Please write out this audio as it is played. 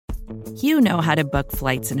You know how to book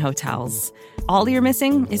flights and hotels. All you're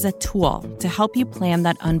missing is a tool to help you plan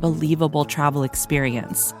that unbelievable travel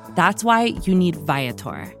experience. That's why you need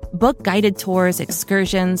Viator. Book guided tours,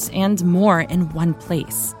 excursions, and more in one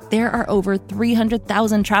place. There are over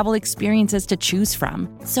 300,000 travel experiences to choose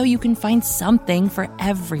from, so you can find something for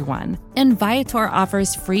everyone. And Viator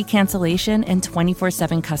offers free cancellation and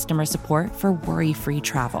 24/7 customer support for worry-free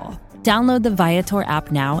travel. Download the Viator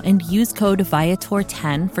app now and use code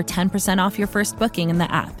Viator10 for 10% off your first booking in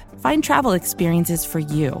the app. Find travel experiences for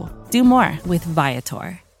you. Do more with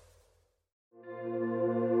Viator.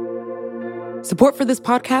 Support for this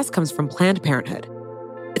podcast comes from Planned Parenthood.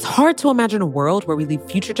 It's hard to imagine a world where we leave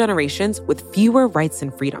future generations with fewer rights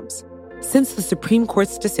and freedoms. Since the Supreme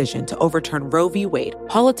Court's decision to overturn Roe v. Wade,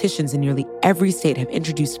 politicians in nearly every state have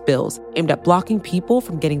introduced bills aimed at blocking people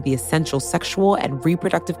from getting the essential sexual and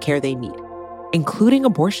reproductive care they need, including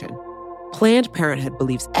abortion. Planned Parenthood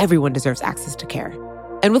believes everyone deserves access to care.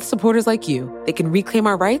 And with supporters like you, they can reclaim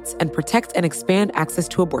our rights and protect and expand access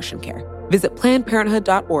to abortion care. Visit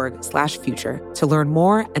PlannedParenthood.org/future to learn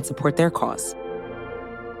more and support their cause.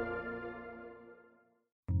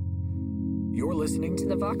 You're listening to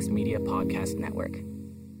the Vox Media Podcast Network.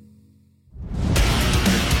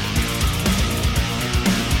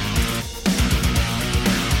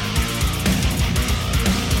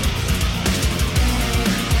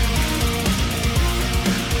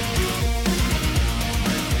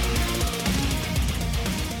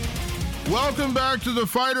 Welcome back to The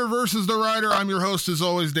Fighter versus the Writer. I'm your host, as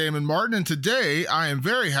always, Damon Martin, and today I am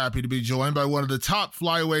very happy to be joined by one of the top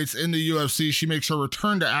flyweights in the UFC. She makes her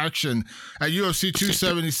return to action at UFC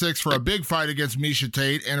 276 for a big fight against Miesha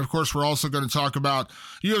Tate, and of course we're also going to talk about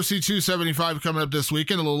UFC 275 coming up this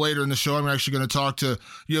weekend. A little later in the show, I'm actually going to talk to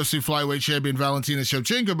UFC flyweight champion Valentina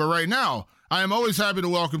Shevchenko, but right now, I am always happy to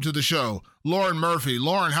welcome to the show Lauren Murphy.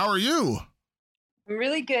 Lauren, how are you? I'm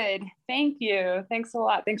really good. Thank you. Thanks a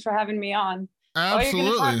lot. Thanks for having me on. Absolutely. Oh,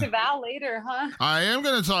 you're going to talk to Val later, huh? I am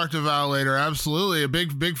going to talk to Val later. Absolutely. A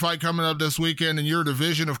big fight coming up this weekend in your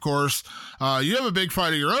division, of course. You have a big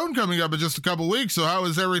fight of your own coming up in just a couple weeks. So how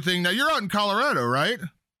is everything? Now, you're out in Colorado, right?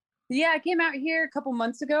 Yeah, I came out here a couple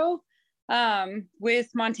months ago with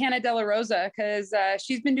Montana De La Rosa because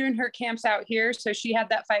she's been doing her camps out here. So she had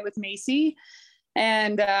that fight with Macy.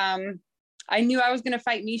 And I knew I was going to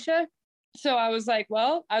fight Miesha. So I was like,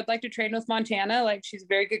 well, I would like to train with Montana. Like, she's a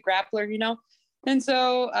very good grappler, you know? And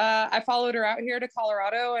so I followed her out here to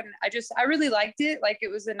Colorado, and I really liked it. Like, it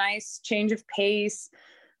was a nice change of pace.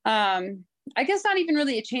 I guess not even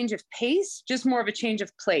really a change of pace, just more of a change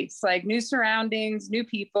of place, like new surroundings, new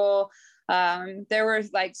people. There's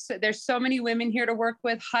so many women here to work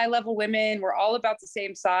with, high level women. We're all about the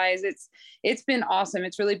same size. It's been awesome.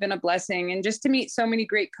 It's really been a blessing. And just to meet so many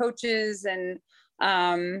great coaches and,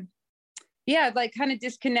 like kind of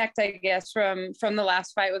disconnect, I guess, from the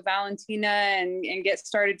last fight with Valentina and get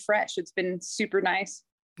started fresh. It's been super nice.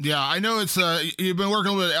 Yeah, I know it's you've been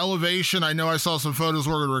working with Elevation. I know I saw some photos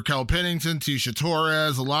working with Raquel Pennington, Tisha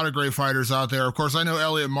Torres, a lot of great fighters out there. Of course, I know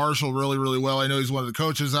Elliot Marshall really, really well. I know he's one of the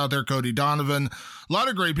coaches out there, Cody Donovan. A lot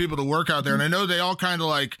of great people to work out there. And I know they all kind of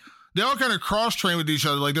cross train with each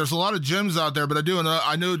other. Like, there's a lot of gyms out there, but I do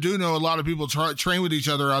know a lot of people train with each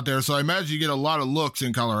other out there. So I imagine you get a lot of looks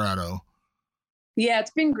in Colorado. Yeah,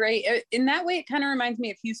 it's been great. In that way, it kind of reminds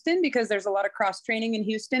me of Houston because there's a lot of cross training in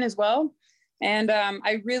Houston as well. And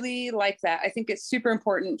I really like that. I think it's super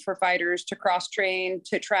important for fighters to cross train,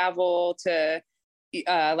 to travel, to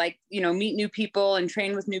meet new people and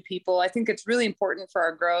train with new people. I think it's really important for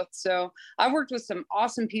our growth. So I've worked with some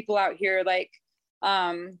awesome people out here. Like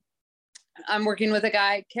I'm working with a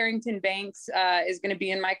guy, Carrington Banks is going to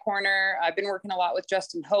be in my corner. I've been working a lot with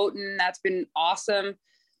Justin Houghton. That's been awesome.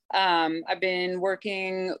 I've been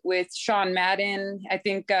working with Sean Madden. I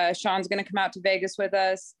think Sean's going to come out to Vegas with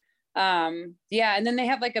us. And then they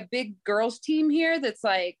have like a big girls team here that's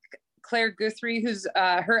like Claire Guthrie, who's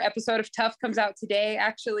her episode of Tough comes out today,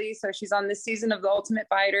 actually. So she's on this season of The Ultimate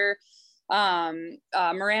Fighter.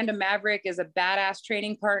 Miranda Maverick is a badass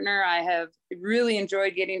training partner. I have really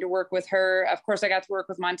enjoyed getting to work with her. Of course, I got to work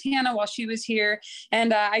with Montana while she was here.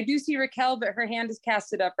 And I do see Raquel, but her hand is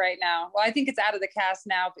casted up right now. Well, I think it's out of the cast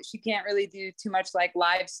now, but she can't really do too much like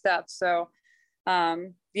live stuff. So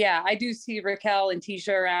I do see Raquel and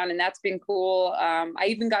Tisha around, and that's been cool. I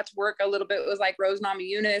even got to work a little bit with like Rose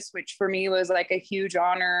Namajunas, which for me was like a huge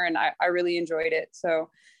honor, and I really enjoyed it. So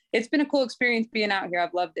it's been a cool experience being out here.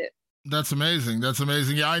 I've loved it. That's amazing. That's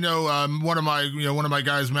amazing. Yeah, I know one of my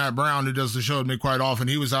guys, Matt Brown, who does the show with me quite often.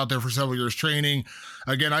 He was out there for several years training.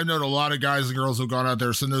 Again, I've known a lot of guys and girls who've gone out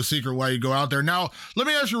there, so no secret why you go out there. Now, let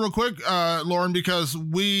me ask you real quick, Lauren, because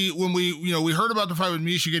when we heard about the fight with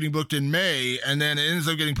Miesha getting booked in May, and then it ends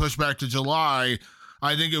up getting pushed back to July.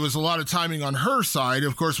 I think it was a lot of timing on her side.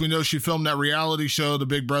 Of course, we know she filmed that reality show, the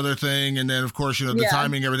Big Brother thing, and then of course, the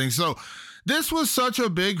timing, everything. So this was such a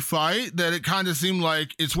big fight that it kind of seemed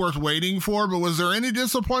like it's worth waiting for, but was there any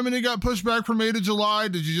disappointment it got pushed back from May to July?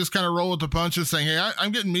 Did you just kind of roll with the punches saying, hey,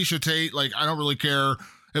 I'm getting Miesha Tate, like, I don't really care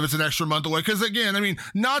if it's an extra month away? Because again, I mean,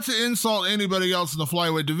 not to insult anybody else in the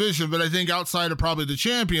flyweight division, but I think outside of probably the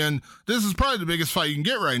champion, this is probably the biggest fight you can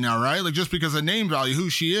get right now, right? Like, just because of name value, who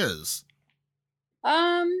she is.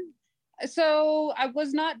 So I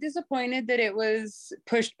was not disappointed that it was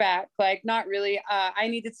pushed back. Like, not really. I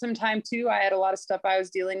needed some time too. I had a lot of stuff I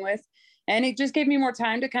was dealing with, and it just gave me more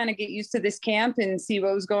time to kind of get used to this camp and see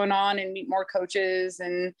what was going on and meet more coaches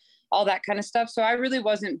and all that kind of stuff. So I really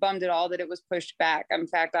wasn't bummed at all that it was pushed back. In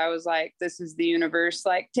fact, I was like, this is the universe,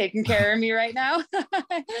 like, taking care of me right now,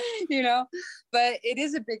 but it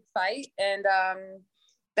is a big fight. And,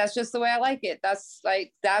 that's just the way I like it.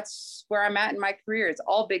 That's where I'm at in my career. It's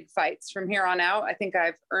all big fights from here on out. I think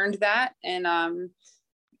I've earned that. And, I'm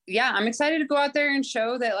excited to go out there and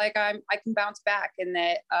show that, like, I can bounce back and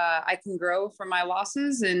that, I can grow from my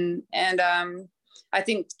losses. And I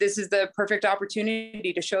think this is the perfect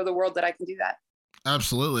opportunity to show the world that I can do that.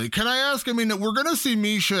 Absolutely. Can I ask, I mean, we're going to see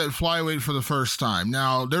Miesha at flyweight for the first time.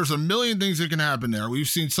 Now, there's a million things that can happen there. We've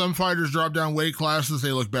seen some fighters drop down weight classes.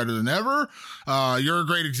 They look better than ever. You're a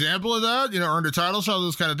great example of that, earned a title shot,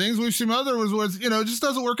 those kind of things. We've seen others where it just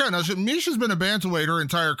doesn't work out. Now, Miesha's been a bantamweight her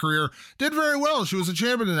entire career, did very well. She was a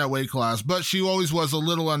champion in that weight class, but she always was a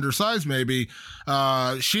little undersized maybe.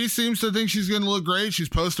 She seems to think she's going to look great. She's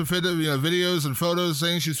posted videos and photos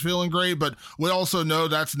saying she's feeling great, but we also know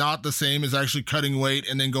that's not the same as actually cutting weight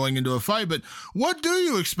and then going into a fight. But what do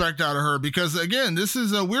you expect out of her? Because again, this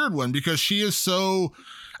is a weird one because she is so,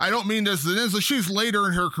 I don't mean this, she's later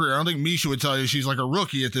in her career. I don't think Miesha would tell you she's like a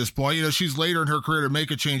rookie at this point. She's later in her career to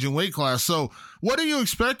make a change in weight class. So what do you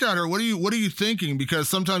expect out of her? What are you thinking? Because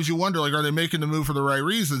sometimes you wonder, like, are they making the move for the right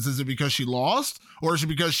reasons? Is it because she lost, or is it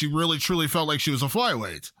because she really truly felt like she was a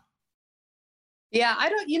flyweight? Yeah, I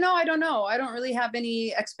don't know. I don't really have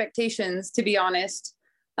any expectations, to be honest.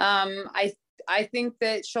 I think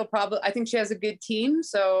that I think she has a good team.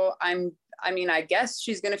 So I guess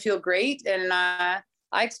she's going to feel great. And,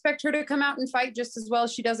 I expect her to come out and fight just as well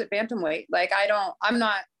as she does at bantamweight. Like, I don't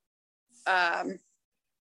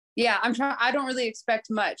really expect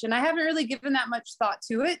much. And I haven't really given that much thought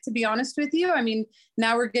to it, to be honest with you. I mean,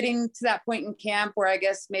 now we're getting to that point in camp where I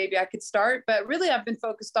guess maybe I could start, but really I've been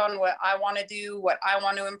focused on what I want to do, what I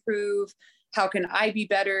want to improve. How can I be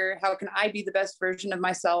better? How can I be the best version of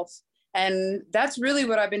myself? And that's really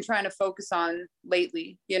what I've been trying to focus on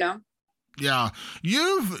lately, Yeah.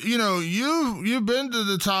 You've been to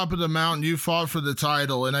the top of the mountain. You fought for the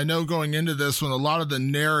title. And I know going into this one, a lot of the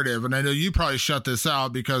narrative, and I know you probably shut this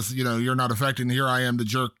out because, you're not affecting. Here I am, the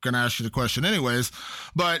jerk, going to ask you the question anyways.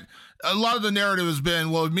 But a lot of the narrative has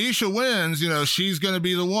been, well, if Miesha wins, she's going to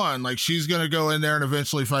be the one. Like, she's going to go in there and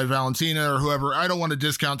eventually fight Valentina or whoever. I don't want to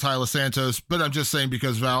discount Tyler Santos, but I'm just saying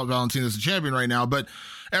because Valentina's the champion right now. But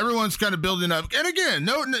everyone's kind of building up. And again,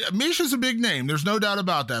 Miesha's a big name. There's no doubt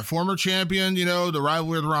about that. Former champion, the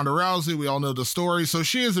rivalry with Ronda Rousey. We all know the story. So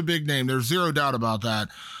she is a big name. There's zero doubt about that.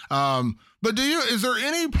 But is there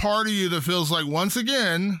any part of you that feels like, once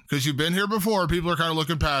again, because you've been here before, people are kind of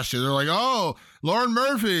looking past you. They're like, oh, Lauren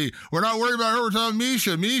Murphy, we're not worried about her. We're talking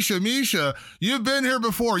Miesha. You've been here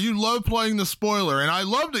before. You love playing the spoiler. And I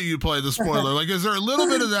love that you play the spoiler. Like, is there a little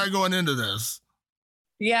bit of that going into this?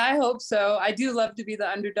 Yeah, I hope so. I do love to be the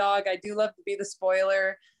underdog. I do love to be the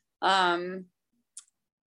spoiler. But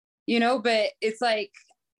it's like,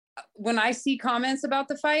 when I see comments about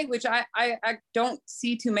the fight, which I don't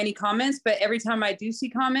see too many comments, but every time I do see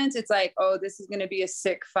comments, it's like, oh, this is going to be a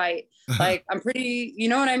sick fight. Like, I'm pretty, you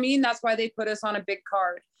know what I mean? That's why they put us on a big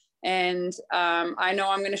card. And I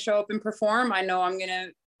know I'm going to show up and perform. I know I'm going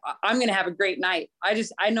to have a great night. I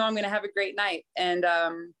know I'm going to have a great night. And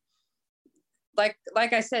like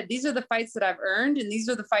I said, these are the fights that I've earned, and these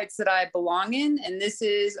are the fights that I belong in. And this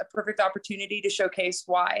is a perfect opportunity to showcase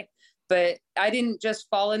why. But I didn't just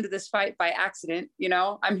fall into this fight by accident.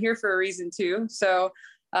 I'm here for a reason too. So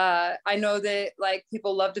I know that, like,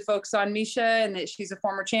 people love to focus on Miesha and that she's a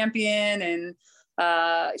former champion and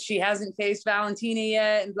she hasn't faced Valentina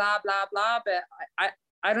yet and blah, blah, blah. But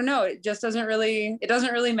I don't know. It doesn't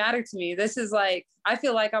really matter to me. This is like, I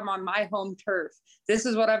feel like I'm on my home turf. This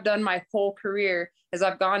is what I've done my whole career, is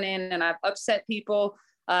I've gone in and I've upset people.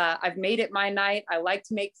 I've made it my night. I like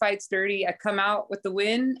to make fights dirty. I come out with the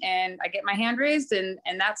win and I get my hand raised. And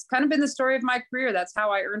that's kind of been the story of my career. That's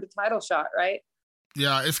how I earned a title shot, right?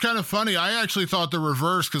 Yeah, it's kind of funny. I actually thought the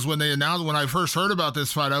reverse, because when I first heard about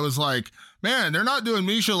this fight, I was like, man, they're not doing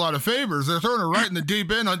Miesha a lot of favors. They're throwing her right in the deep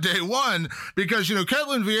end on day one, because,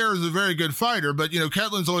 Ketlen Vieira is a very good fighter, but,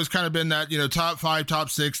 Ketlen's always kind of been that, top 5, top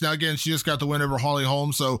 6. Now, again, she just got the win over Holly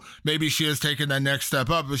Holm, so maybe she has taken that next step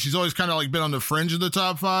up, but she's always kind of like been on the fringe of the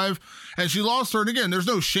top 5, and she lost her. And again, there's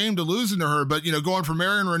no shame to losing to her, but, going from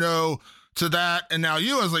Marion Renault to that, and now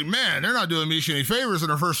I was like, man, they're not doing Miesha any favors in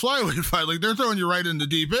her first flyweight fight. Like, they're throwing you right in the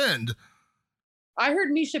deep end. I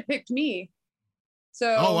heard Miesha picked me.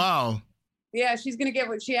 So. Oh, wow. Yeah, she's going to get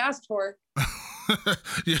what she asked for.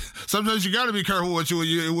 Yeah, sometimes you got to be careful when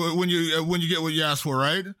you get what you ask for,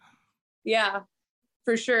 right? Yeah,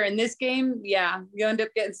 for sure. In this game, yeah, you end up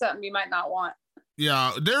getting something you might not want.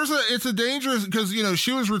 Yeah, it's a dangerous, because,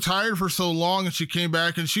 she was retired for so long and she came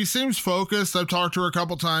back and she seems focused. I've talked to her a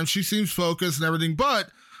couple times. She seems focused and everything,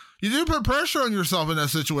 but you do put pressure on yourself in that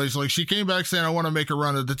situation. Like, she came back saying, I want to make a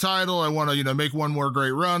run at the title. I want to, make one more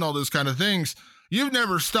great run, all those kind of things. You've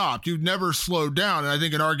never stopped. You've never slowed down. And I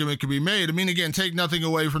think an argument could be made. I mean, again, take nothing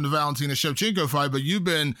away from the Valentina Shevchenko fight, but you've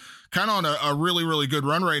been kind of on a really, really good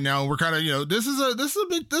run right now. And we're kind of, this is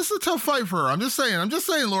a tough fight for her. I'm just saying,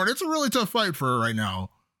 Lauren, it's a really tough fight for her right now.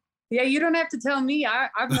 Yeah, you don't have to tell me.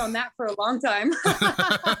 I've known that for a long time.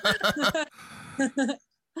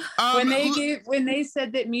 When they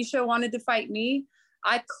said that Miesha wanted to fight me,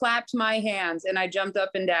 I clapped my hands and I jumped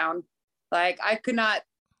up and down. Like, I could not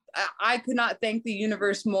thank the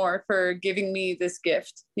universe more for giving me this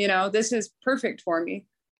gift. This is perfect for me.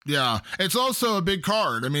 Yeah. It's also a big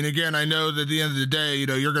card. I mean, again, I know that at the end of the day,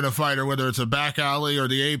 you're going to fight her, whether it's a back alley or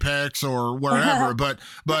the Apex or wherever, but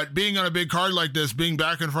being on a big card like this, being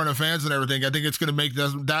back in front of fans and everything, I think it's going to make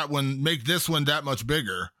this one that much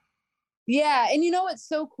bigger. Yeah. And what's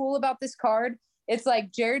so cool about this card? It's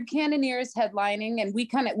like Jared Cannonier is headlining, and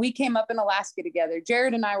we came up in Alaska together.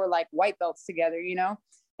 Jared and I were like white belts together,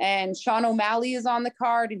 and Sean O'Malley is on the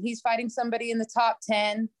card and he's fighting somebody in the top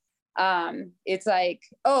 10. It's like,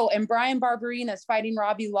 and Brian Barberina is fighting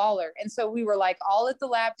Robbie Lawler. And so we were like all at the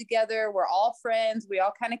lab together. We're all friends. We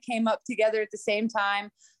all kind of came up together at the same time.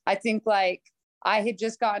 I think like I had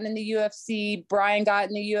just gotten in the UFC. Brian got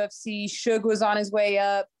in the UFC. Suge was on his way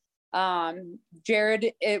up.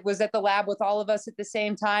 Jared, it was at the lab with all of us at the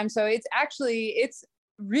same time. So it's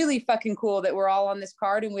really fucking cool that we're all on this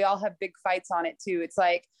card and we all have big fights on it too. It's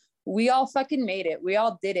like, we all fucking made it. We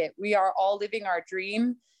all did it. We are all living our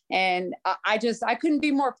dream. And I couldn't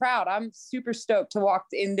be more proud. I'm super stoked to walk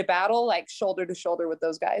into battle, like shoulder to shoulder with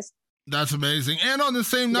those guys. That's amazing. And on the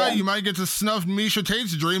same night, you might get to snuff Miesha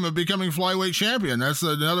Tate's dream of becoming flyweight champion. That's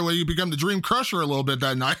another way you become the dream crusher a little bit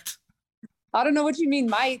that night. I don't know what you mean,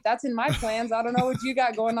 might. That's in my plans. I don't know what you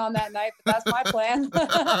got going on that night, but that's my plan.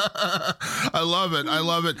 I love it.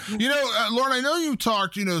 Lauren, I know you've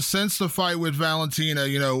talked, since the fight with Valentina,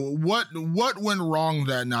 what went wrong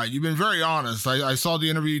that night? You've been very honest. I saw the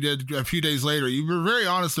interview you did a few days later. You were very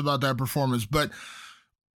honest about that performance, but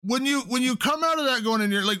when you come out of that going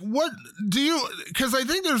in, you're like, what do you, because I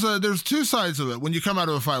think there's two sides of it when you come out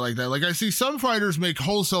of a fight like that. Like, I see some fighters make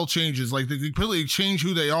wholesale changes, like they completely change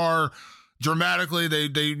who they are dramatically.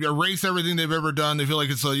 They erase everything they've ever done. They feel like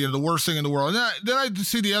it's the worst thing in the world. And then I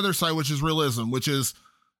see the other side, which is realism, which is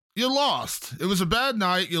you lost. It was a bad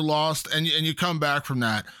night. You lost, and you come back from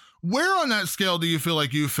that. Where on that scale do you feel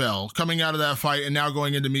like you fell coming out of that fight and now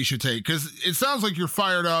going into Miesha Tate? Because it sounds like you're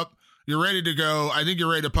fired up. You're ready to go. I think you're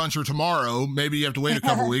ready to punch her tomorrow. Maybe you have to wait a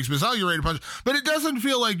couple weeks, but it's not like you're ready to punch. But it doesn't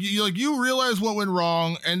feel like you realize what went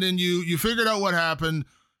wrong, and then you figured out what happened.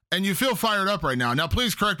 And you feel fired up right now. Now,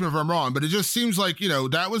 please correct me if I'm wrong, but it just seems like,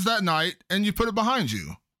 that was that night and you put it behind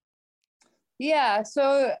you. Yeah.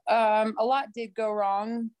 So a lot did go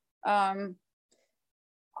wrong.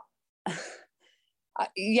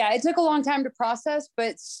 It took a long time to process,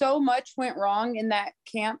 but so much went wrong in that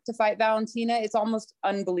camp to fight Valentina. It's almost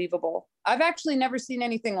unbelievable. I've actually never seen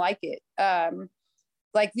anything like it.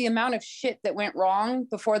 Like the amount of shit that went wrong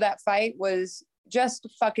before that fight was just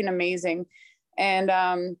fucking amazing. And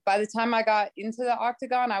by the time I got into the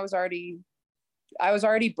octagon, I was already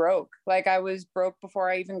broke. Like, I was broke before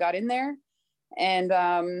I even got in there. And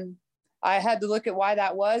I had to look at why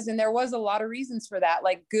that was. And there was a lot of reasons for that,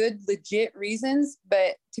 like good, legit reasons.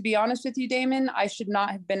 But to be honest with you, Damon, I should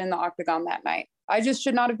not have been in the octagon that night. I just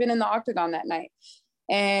should not have been in the octagon that night.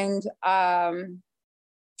 And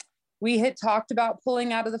we had talked about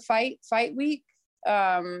pulling out of the fight week.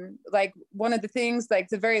 Like one of the things, like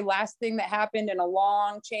the very last thing that happened in a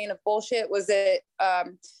long chain of bullshit was that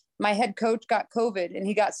my head coach got COVID and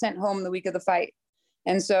he got sent home the week of the fight.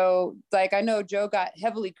 And so like, I know Joe got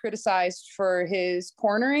heavily criticized for his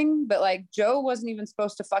cornering, but like Joe wasn't even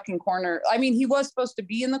supposed to fucking corner. I mean, he was supposed to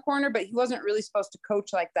be in the corner, but he wasn't really supposed to coach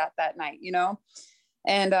like that night, you know?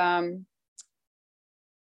 And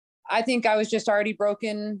I think I was just already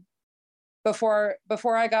broken before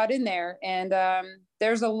I got in there. And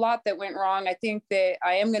there's a lot that went wrong. I think that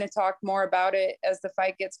I am going to talk more about it as the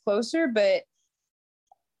fight gets closer, but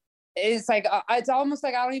it's like, it's almost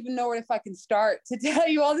like I don't even know where to fucking start to tell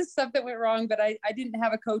you all this stuff that went wrong. But I didn't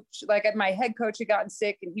have a coach, like my head coach had gotten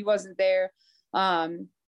sick and he wasn't there.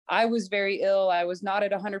 I was very ill. I was not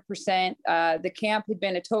at 100%. The camp had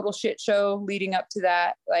been a total shit show leading up to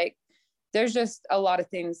that. Like there's just a lot of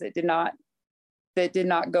things that did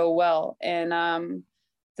not go well. And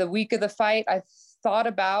the week of the fight, I thought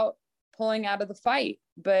about pulling out of the fight,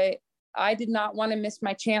 but I did not want to miss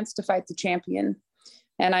my chance to fight the champion.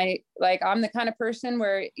 And I'm the kind of person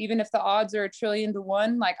where even if the odds are 1,000,000,000 to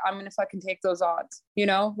 1, like I'm going to fucking take those odds, you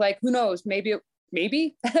know, like who knows, maybe,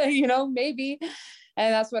 you know, maybe.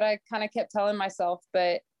 And that's what I kind of kept telling myself.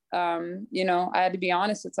 But, you know, I had to be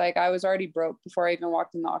honest. It's like, I was already broke before I even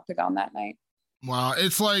walked in the octagon that night. Wow.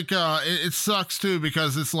 It's like, it sucks too,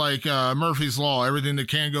 because it's like Murphy's Law. Everything that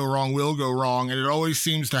can go wrong will go wrong. And it always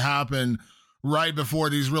seems to happen right before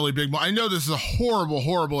these really big, I know this is a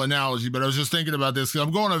horrible analogy, but I was just thinking about this because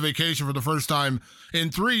I'm going on vacation for the first time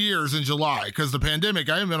in 3 years in July because the pandemic,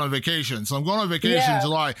 I haven't been on vacation. So I'm going on vacation in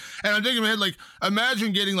July and I'm thinking in my head, like,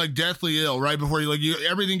 imagine getting like deathly ill right before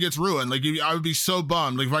everything gets ruined. Like I would be so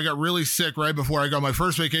bummed. Like if I got really sick right before I got my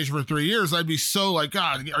first vacation for 3 years, I'd be so like,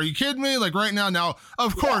 God, are you kidding me? Like right now,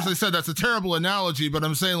 of course I said that's a terrible analogy, but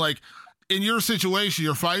I'm saying like in your situation,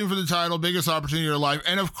 you're fighting for the title, biggest opportunity of your life.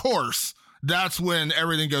 And of course, that's when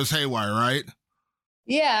everything goes haywire, right?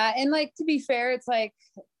 Yeah. And like, to be fair, it's like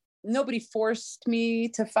nobody forced me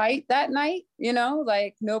to fight that night, you know,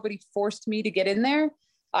 like nobody forced me to get in there.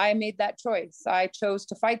 I made that choice. I chose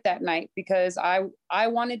to fight that night because I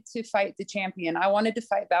wanted to fight the champion. I wanted to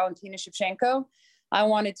fight Valentina Shevchenko. I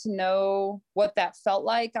wanted to know what that felt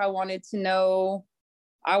like. I wanted to know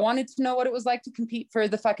what it was like to compete for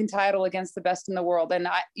the fucking title against the best in the world. And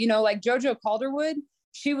I, you know, like JoJo Calderwood,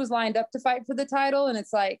 she was lined up to fight for the title. And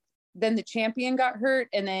it's like, then the champion got hurt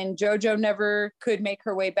and then JoJo never could make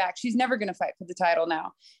her way back. She's never going to fight for the title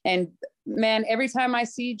now. And man, every time I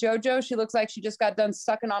see JoJo, she looks like she just got done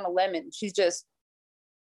sucking on a lemon. She's just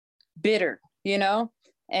bitter, you know?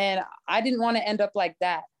 And I didn't want to end up like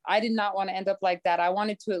that. I did not want to end up like that. I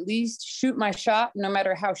wanted to at least shoot my shot, no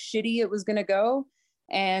matter how shitty it was going to go.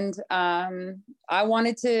 And I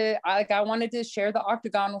wanted to share the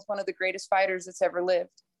octagon with one of the greatest fighters that's ever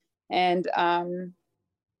lived. And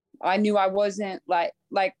I knew I wasn't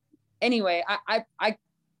anyway,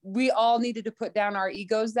 we all needed to put down our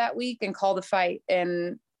egos that week and call the fight.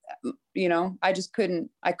 And, you know, I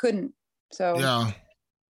couldn't. So yeah.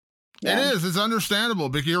 It is. It's understandable.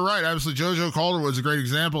 But you're right. Obviously, JoJo Calderwood's a great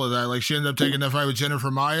example of that. Like she ended up taking that fight with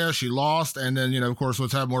Jennifer Maia. She lost. And then, you know, of course,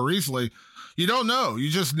 what's happened more recently, you don't know. You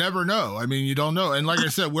just never know. I mean, you don't know. And like I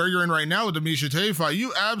said, where you're in right now with the Miesha Tate fight,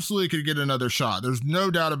 you absolutely could get another shot. There's no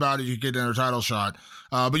doubt about it. You could get another title shot.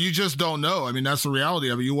 But you just don't know. I mean, that's the reality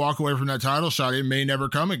of it. You walk away from that title shot, it may never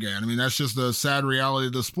come again. I mean, that's just the sad reality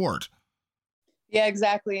of the sport. Yeah,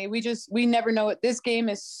 exactly. We never know it. This game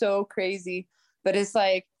is so crazy, but it's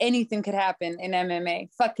like anything could happen in MMA,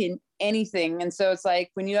 fucking anything. And so it's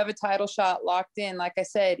like when you have a title shot locked in, like I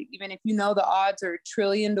said, even if you know the odds are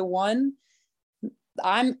 1,000,000,000 to 1,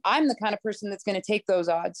 I'm the kind of person that's going to take those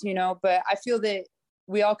odds, you know, but I feel that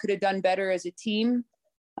we all could have done better as a team,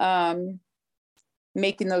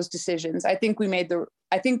 making those decisions. I think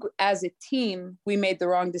as a team, we made the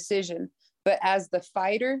wrong decision, but as the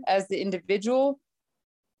fighter, as the individual,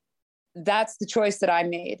 that's the choice that I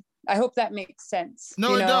made. I hope that makes sense.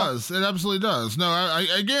 No, it does. It absolutely does. No,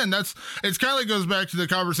 again, it's kind of like goes back to the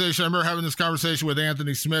conversation. I remember having this conversation with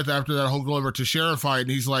Anthony Smith after that whole Glover Teixeira fight.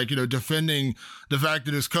 And he's like, you know, defending the fact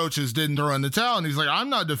that his coaches didn't throw in the towel. And he's like,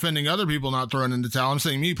 I'm not defending other people not throwing in the towel. I'm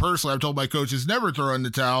saying me personally, I've told my coaches never throw in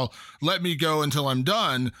the towel. Let me go until I'm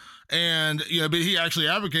done. And, you know, but he actually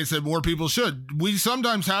advocates that more people should. We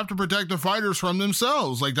sometimes have to protect the fighters from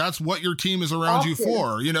themselves. Like, that's what your team is around you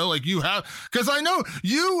for, you know, like you have, because I know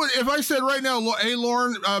you would, if I said right now, hey,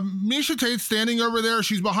 Lauren, Miesha Tate's standing over there.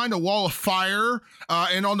 She's behind a wall of fire,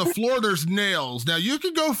 and on the floor there's nails. Now, you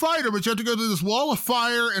could go fight her, but you have to go through this wall of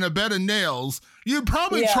fire and a bed of nails. You'd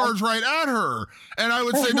probably charge right at her. And I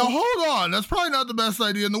would say, no, hold on. That's probably not the best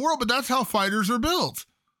idea in the world, but that's how fighters are built.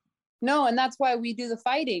 No, and that's why we do the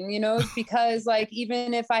fighting, you know, because like,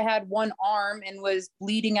 even if I had one arm and was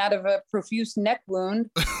bleeding out of a profuse neck wound,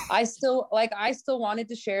 I still wanted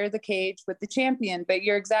to share the cage with the champion. But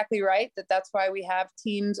you're exactly right that's why we have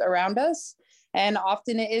teams around us. And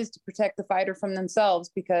often it is to protect the fighter from themselves,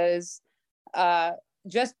 because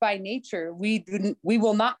just by nature, we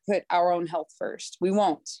will not put our own health first. We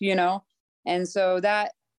won't, you know? And so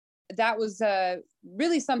that was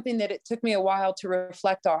really something that it took me a while to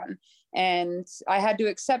reflect on. And I had to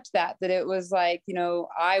accept that it was like, you know,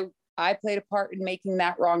 I played a part in making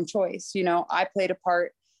that wrong choice. You know, I played a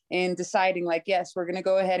part in deciding like, yes, we're going to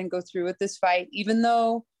go ahead and go through with this fight, even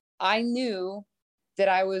though I knew that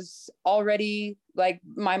I was already like,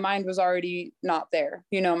 my mind was already not there.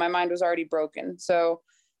 You know, my mind was already broken. So,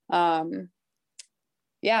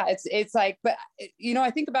 yeah, it's like, but you know,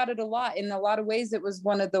 I think about it a lot. In a lot of ways, it was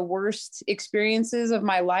one of the worst experiences of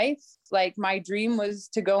my life. Like, my dream was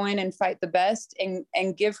to go in and fight the best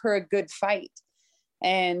and give her a good fight.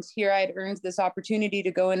 And here I'd earned this opportunity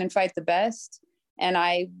to go in and fight the best. And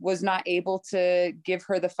I was not able to give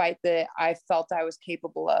her the fight that I felt I was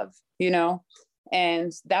capable of, you know?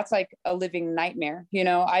 And that's like a living nightmare. You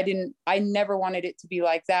know, I never wanted it to be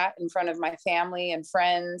like that in front of my family and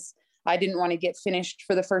friends. I didn't want to get finished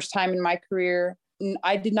for the first time in my career.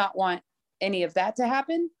 I did not want any of that to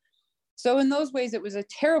happen. So in those ways, it was a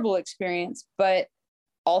terrible experience, but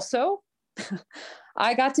also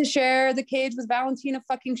I got to share the cage with Valentina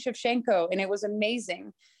fucking Shevchenko, and it was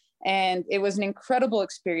amazing. And it was an incredible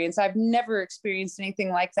experience. I've never experienced anything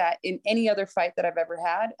like that in any other fight that I've ever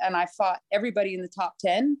had. And I fought everybody in the top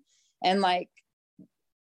 10, and like,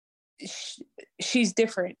 she's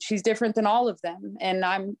different. She's different than all of them. And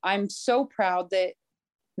I'm so proud that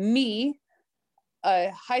me,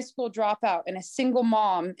 a high school dropout and a single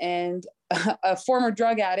mom and a former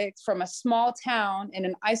drug addict from a small town in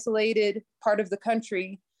an isolated part of the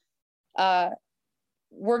country,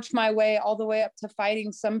 worked my way all the way up to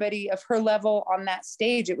fighting somebody of her level on that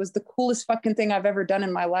stage. It was the coolest fucking thing I've ever done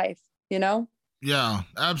in my life, you know? Yeah,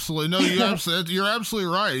 absolutely. No, you're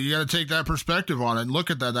absolutely right. You got to take that perspective on it and look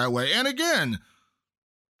at that way. And again,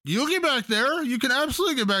 you'll get back there. You can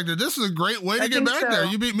absolutely get back there. This is a great way to get back there.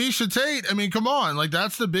 You beat Miesha Tate. I mean, come on. Like,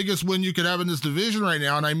 that's the biggest win you could have in this division right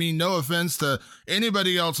now. And I mean, no offense to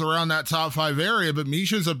anybody else around that top 5 area, but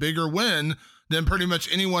Miesha's a bigger win than pretty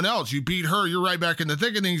much anyone else. You beat her, you're right back in the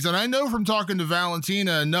thick of things. And I know from talking to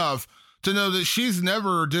Valentina enough to know that she's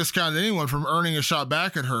never discounted anyone from earning a shot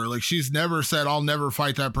back at her. Like, she's never said, I'll never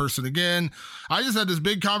fight that person again. I just had this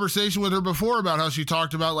big conversation with her before about how she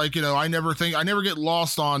talked about, like, you know, I never get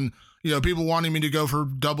lost on, you know, people wanting me to go for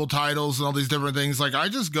double titles and all these different things. Like, I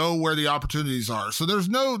just go where the opportunities are. So there's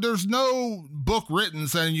no book written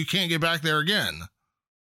saying you can't get back there again.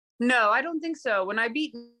 No, I don't think so. When I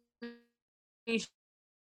beat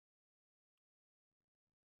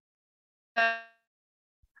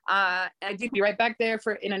I did be right back there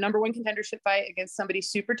in a number 1 contendership fight against somebody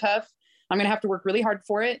super tough. I'm going to have to work really hard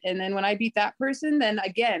for it. And then when I beat that person, then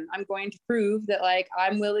again, I'm going to prove that, like,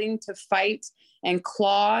 I'm willing to fight and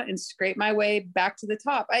claw and scrape my way back to the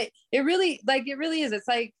top. It really is. It's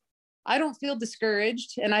like, I don't feel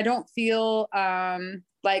discouraged, and I don't feel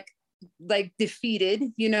like defeated.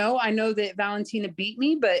 You know, I know that Valentina beat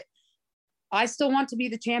me, but I still want to be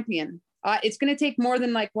the champion. It's going to take more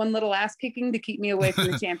than like one little ass kicking to keep me away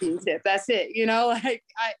from the championship. That's it. You know, like,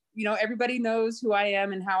 everybody knows who I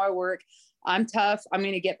am and how I work. I'm tough. I'm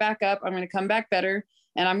going to get back up. I'm going to come back better,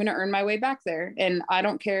 and I'm going to earn my way back there. And I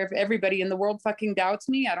don't care if everybody in the world fucking doubts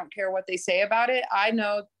me. I don't care what they say about it. I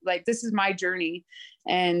know, like, this is my journey,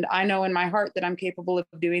 and I know in my heart that I'm capable of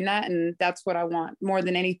doing that. And that's what I want more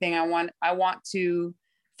than anything. I want to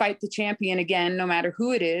fight the champion again, no matter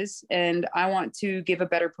who it is. And I want to give a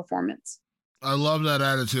better performance. I love that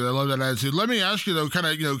attitude. Let me ask you though, kind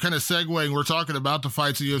of segueing, we're talking about the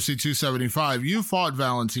fights at UFC 275. You fought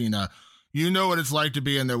Valentina. You know what it's like to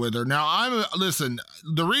be in there with her. Now, listen,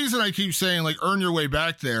 the reason I keep saying, like, earn your way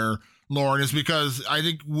back there, Lauren, is because I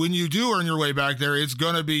think when you do earn your way back there, it's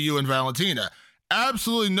going to be you and Valentina.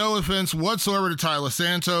 Absolutely no offense whatsoever to Taila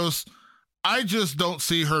Santos. I just don't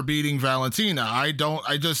see her beating Valentina.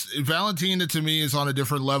 Valentina to me is on a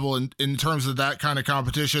different level in terms of that kind of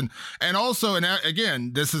competition. And also, and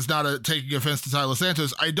again, this is not taking offense to Taila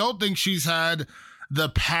Santos, I don't think she's had the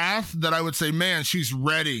path that I would say, man, she's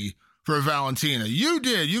ready for for Valentina. You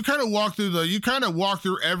did. You kind of walked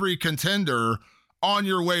through every contender on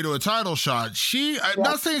your way to a title shot. I'm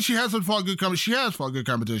not saying she hasn't fought good competition. She has fought good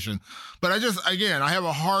competition. But I have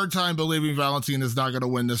a hard time believing Valentina's not going to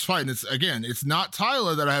win this fight. And it's not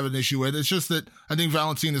Tyler that I have an issue with. It's just that I think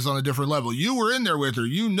Valentina's on a different level. You were in there with her.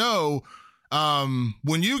 You know,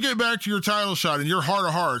 when you get back to your title shot in your heart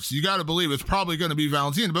of hearts, you got to believe it's probably going to be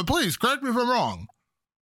Valentina. But please, correct me if I'm wrong.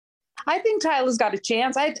 I think Tyler's got a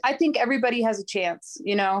chance. I think everybody has a chance.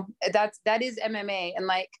 You know, that is MMA. And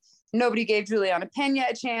like, nobody gave Juliana Pena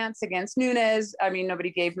a chance against Nunes. I mean, nobody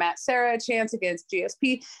gave Matt Serra a chance against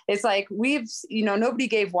GSP. It's like nobody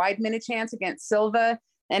gave Weidman a chance against Silva.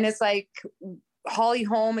 And it's like Holly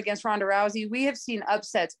Holm against Ronda Rousey. We have seen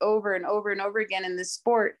upsets over and over and over again in this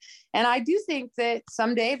sport. And I do think that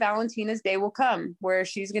someday Valentina's day will come where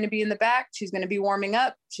she's going to be in the back. She's going to be warming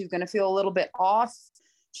up. She's going to feel a little bit off.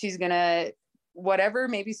 She's going to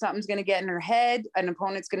maybe something's going to get in her head. An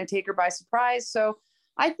opponent's going to take her by surprise. So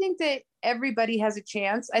I think that everybody has a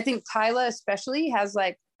chance. I think Tyla especially has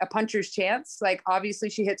like a puncher's chance. Like obviously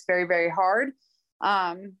she hits very, very hard.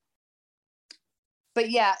 But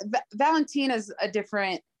yeah, Valentina's a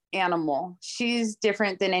different animal. She's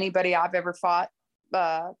different than anybody I've ever fought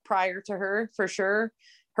prior to her, for sure.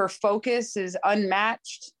 Her focus is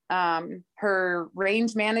unmatched. Her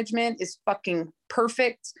range management is fucking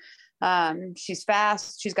perfect. She's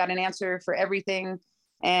fast. She's got an answer for everything.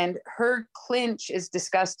 And her clinch is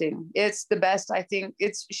disgusting. It's the best. I think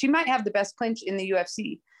she might have the best clinch in the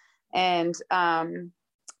UFC. And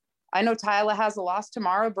I know Tyla has a loss to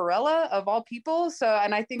Mara Barella of all people. So,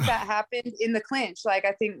 and I think that happened in the clinch. Like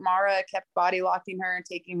I think Mara kept body locking her and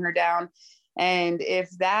taking her down. And if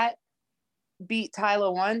that beat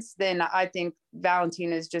Tyla once, then I think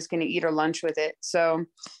Valentina is just going to eat her lunch with it. So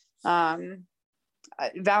Valentina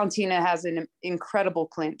has an incredible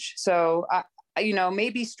clinch. So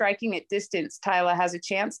maybe striking at distance, Tyla has a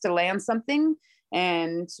chance to land something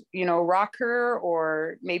and, rock her,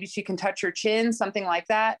 or maybe she can touch her chin, something like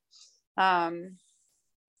that.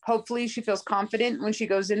 Hopefully she feels confident when she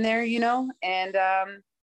goes in there, and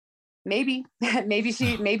maybe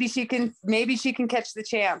she can catch the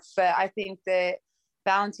champ. But I think that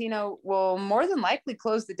Valentina will more than likely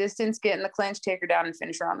close the distance, get in the clinch, take her down, and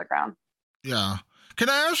finish her on the ground. Yeah. Can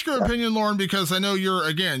I ask your opinion, Lauren? Because I know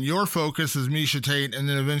your focus is Miesha Tate and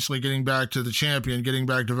then eventually getting back to the champion, getting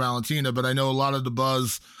back to Valentina. But I know a lot of the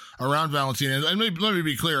buzz around Valentina, and let me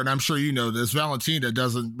be clear, and I'm sure you know this, Valentina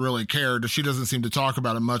doesn't really care. She doesn't seem to talk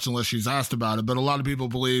about it much unless she's asked about it. But a lot of people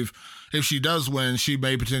believe if she does win, she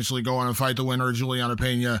may potentially go on and fight the winner, Juliana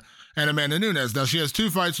Pena and Amanda Nunes. Now, she has 2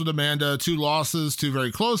 fights with Amanda, 2 losses, 2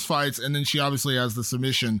 very close fights, and then she obviously has the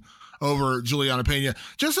submission over Juliana Pena.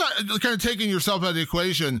 Just kind of taking yourself out of the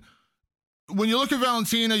equation, when you look at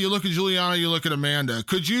Valentina, you look at Juliana, you look at Amanda,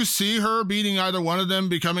 could you see her beating either one of them,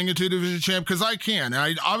 becoming a 2-division champ? Because I can.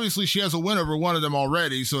 Obviously, she has a win over one of them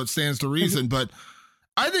already, so it stands to reason. But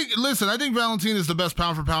I think Valentina is the best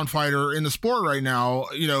pound-for-pound fighter in the sport right now,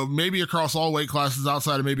 maybe across all weight classes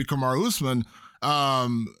outside of maybe Kamaru Usman. I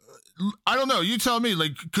don't know. You tell me,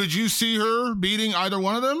 could you see her beating either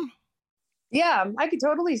one of them? Yeah, I could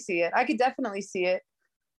totally see it. I could definitely see it.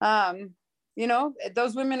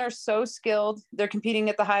 Those women are so skilled. They're competing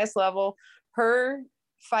at the highest level. Her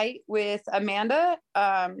fight with Amanda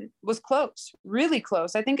was close, really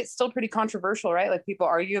close. I think it's still pretty controversial, right? Like people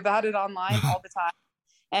argue about it online all the time.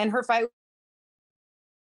 And her fight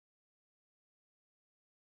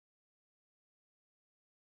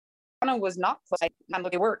was not close. Like,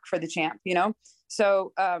 work for the champ,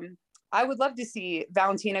 So I would love to see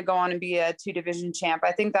Valentina go on and be a 2-division champ.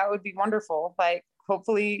 I think that would be wonderful. Like,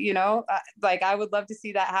 hopefully, I would love to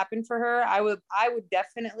see that happen for her. I would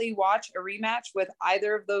definitely watch a rematch with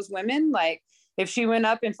either of those women. Like, if she went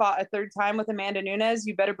up and fought a 3rd time with Amanda Nunes,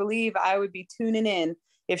 you better believe I would be tuning in.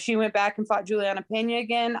 If she went back and fought Juliana Pena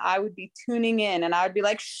again, I would be tuning in, and I would be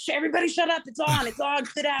like, shh, everybody shut up. It's on,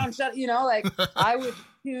 sit down, I would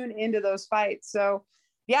tune into those fights. So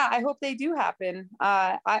yeah, I hope they do happen.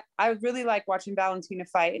 I really like watching Valentina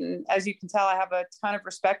fight. And as you can tell, I have a ton of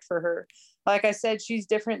respect for her. Like I said, she's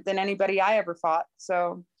different than anybody I ever fought.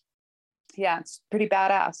 So yeah, it's pretty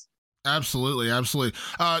badass. Absolutely.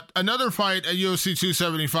 Another fight at UFC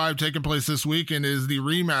 275 taking place this weekend is the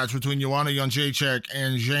rematch between Joanna Jędrzejczyk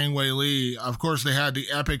and Zhang Weili. Of course, they had the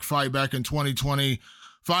epic fight back in 2020.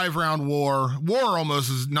 5-round war. War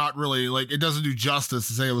almost is not really, it doesn't do justice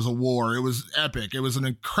to say it was a war. It was epic. It was an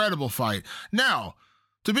incredible fight. Now,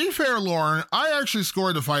 To be fair, Lauren, I actually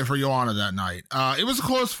scored the fight for Joanna that night. It was a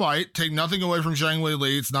close fight. Take nothing away from Zhang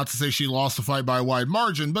Weili. It's not to say she lost the fight by a wide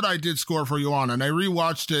margin, but I did score for Joanna, and I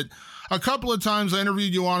rewatched it a couple of times. I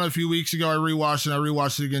interviewed Joanna a few weeks ago. I rewatched it. I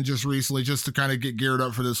rewatched it again just recently, just to kind of get geared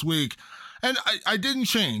up for this week. And I didn't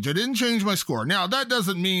change. I didn't change my score. Now, that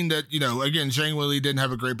doesn't mean that, again, Zhang Weili didn't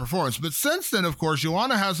have a great performance. But since then, of course,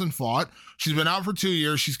 Joanna hasn't fought. She's been out for 2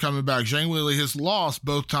 years. She's coming back. Zhang Weili has lost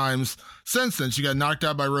both times since then. She got knocked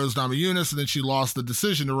out by Rose Namajunas, and then she lost the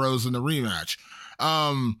decision to Rose in the rematch.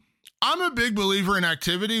 I'm a big believer in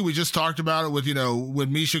activity. We just talked about it with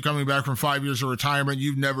Miesha coming back from 5 years of retirement.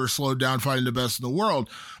 You've never slowed down fighting the best in the world.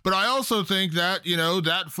 But I also think that,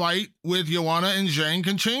 that fight with Joanna and Zhang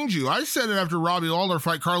can change you. I said it after Robbie Lawler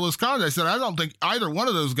fight Carlos Condit. I said, I don't think either one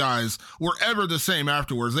of those guys were ever the same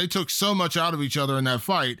afterwards. They took so much out of each other in that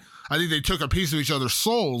fight. I think they took a piece of each other's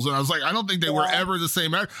souls. And I was like, I don't think they were ever the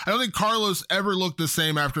same. I don't think Carlos ever looked the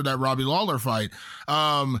same after that Robbie Lawler fight.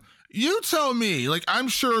 You tell me, I'm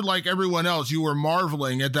sure like everyone else, you were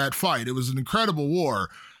marveling at that fight. It was an incredible war.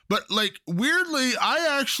 But weirdly,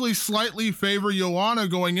 I actually slightly favor Joanna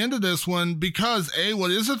going into this one because it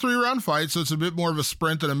is a 3-round fight, so it's a bit more of a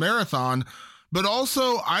sprint than a marathon. But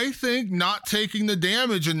also, I think not taking the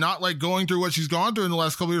damage and not going through what she's gone through in the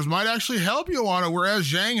last couple of years might actually help Joanna, whereas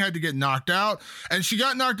Zhang had to get knocked out. And she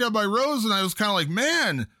got knocked out by Rose, and I was kind of like,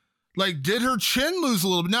 man, did her chin lose a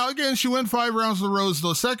little bit? Now, again, she went 5 rounds to Rose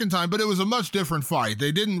the second time, but it was a much different fight.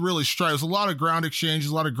 They didn't really strike. There was a lot of ground exchanges,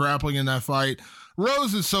 a lot of grappling in that fight.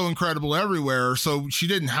 Rose is so incredible everywhere, so she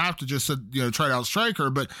didn't have to just, try to outstrike her.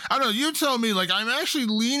 But I don't know, you tell me, I'm actually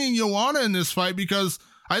leaning Joanna in this fight because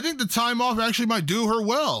I think the time off actually might do her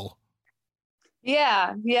well.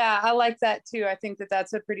 Yeah, I like that too. I think that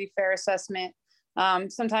that's a pretty fair assessment.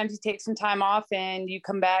 Sometimes you take some time off and you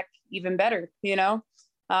come back even better,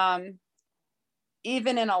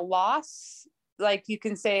 even in a loss, you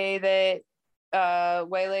can say that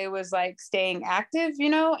Weili was staying active,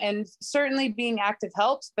 and certainly being active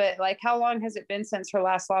helps, but how long has it been since her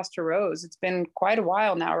last loss to Rose? It's been quite a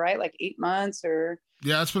while now, right? 8 months or...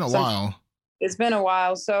 Yeah, it's been a while. It's been a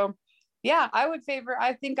while. So yeah, I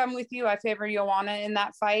think I'm with you. I favor Joanna in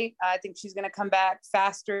that fight. I think she's going to come back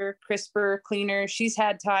faster, crisper, cleaner. She's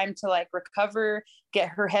had time to recover, get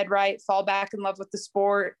her head right, fall back in love with the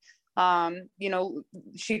sport.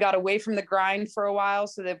 She got away from the grind for a while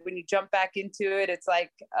so that when you jump back into it, it's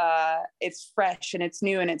it's fresh and it's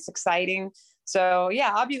new and it's exciting. So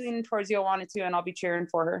yeah, I'll be leaning towards Joanna too, and I'll be cheering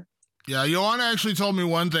for her. Yeah, Joanna actually told me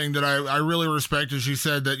one thing that I really respected. She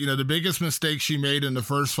said that, the biggest mistake she made in the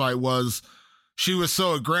first fight was she was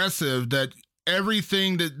so aggressive that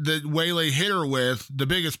everything that Weili hit her with, the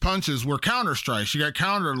biggest punches, were counter strikes. She got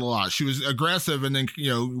countered a lot. She was aggressive, and then,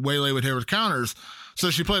 Weili would hit her with counters. So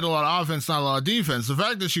she played a lot of offense, not a lot of defense. The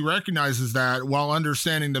fact that she recognizes that while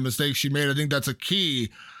understanding the mistakes she made, I think that's a key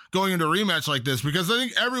going into a rematch like this, because I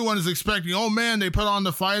think everyone is expecting, oh man, they put on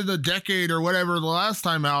the fight of the decade or whatever the last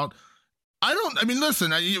time out.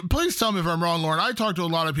 Listen, please tell me if I'm wrong, Lauren. I talked to a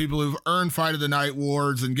lot of people who've earned Fight of the Night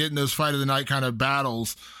awards and getting those Fight of the Night kind of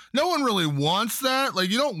battles. No one really wants that.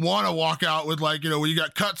 You don't want to walk out with where you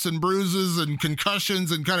got cuts and bruises and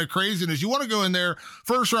concussions and kind of craziness. You want to go in there,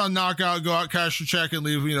 first round knockout, go out, cash your check, and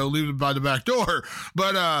leave it by the back door.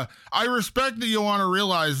 But I respect that Joanna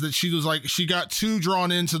realized that she was she got too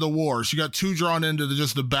drawn into the war. She got too drawn into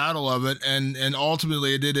just the battle of it, and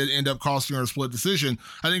ultimately it did end up costing her a split decision.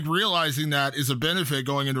 I think realizing that is a benefit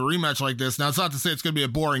going into a rematch like this. Now, it's not to say it's going to be a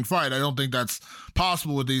boring fight. I don't think that's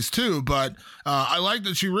possible with these two, but I like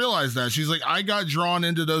that she realized that. She's like, I got drawn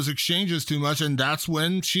into those exchanges too much, and that's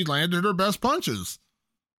when she landed her best punches.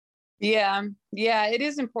 Yeah, it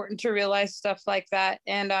is important to realize stuff like that.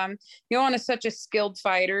 And Joanna's such a skilled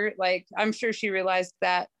fighter. I'm sure she realized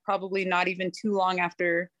that probably not even too long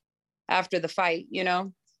after the fight,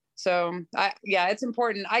 So it's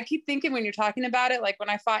important. I keep thinking when you're talking about it, when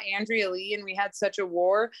I fought Andrea Lee and we had such a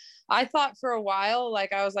war, I thought for a while,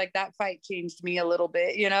 I was that fight changed me a little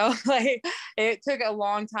bit, it took a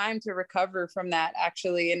long time to recover from that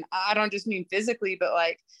actually. And I don't just mean physically, but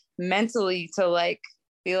mentally to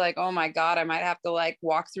be oh my God, I might have to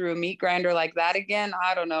walk through a meat grinder like that again.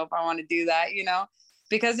 I don't know if I want to do that,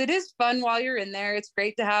 because it is fun while you're in there. It's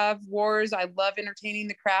great to have wars. I love entertaining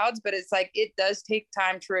the crowds, but it's it does take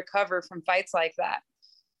time to recover from fights like that.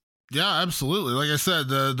 Yeah, absolutely. Like I said,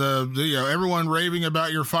 the everyone raving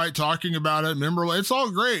about your fight, talking about it, memorable, it's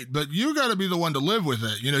all great, but you got to be the one to live with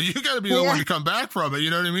it. You got to be the one to come back from it. You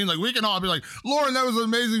know what I mean? We can all be Lauren, that was an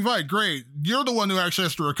amazing fight. Great. You're the one who actually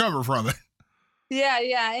has to recover from it.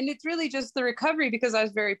 Yeah. And it's really just the recovery, because I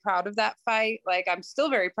was very proud of that fight. Like, I'm still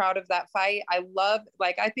very proud of that fight. I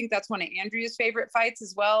think that's one of Andrea's favorite fights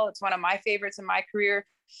as well. It's one of my favorites in my career,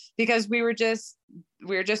 because we were just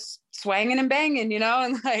swanging and banging,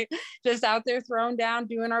 and like just out there throwing down,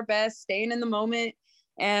 doing our best, staying in the moment.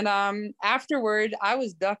 And afterward, I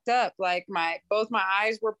was ducked up, like both my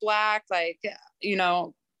eyes were black, like,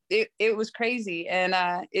 it was crazy. And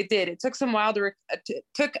it took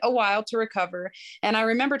took a while to recover. And I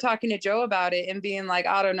remember talking to Joe about it and being like,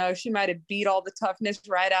 I don't know, she might have beat all the toughness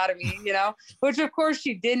right out of me, which of course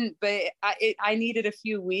she didn't, but I needed a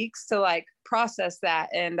few weeks to like process that.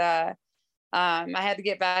 And I had to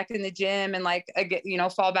get back in the gym and like,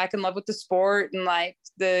 fall back in love with the sport and like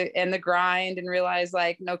the grind, and realize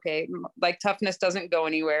like, okay, like toughness doesn't go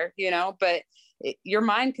anywhere, but your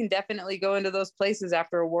mind can definitely go into those places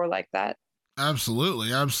after a war like that. Absolutely.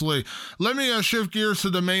 Let me shift gears to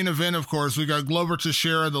the main event. Of course, we got Glover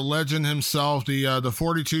Teixeira, the legend himself, the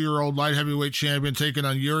 42-year-old light heavyweight champion, taking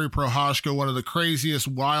on Yuri Prochazka, one of the craziest,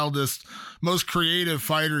 wildest, most creative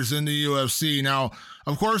fighters in the UFC. Now,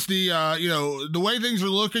 of course, the way things are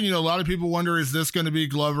looking, a lot of people wonder, is this going to be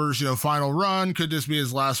Glover's, final run? Could this be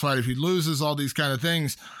his last fight if he loses? All these kind of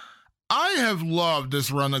things. I have loved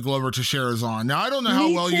this run that Glover Teixeira's on. Now, I don't know how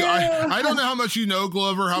I don't know how much you know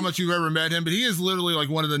Glover, how much you've ever met him, but he is literally like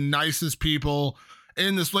one of the nicest people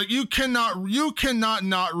in this. Like, you cannot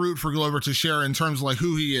not root for Glover Teixeira in terms of like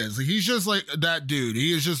who he is. Like, he's just like that dude.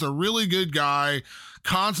 He is just a really good guy,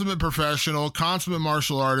 consummate professional, consummate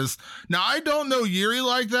martial artist. Now, I don't know Yuri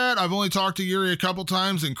like that. I've only talked to Yuri a couple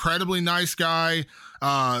times. Incredibly nice guy.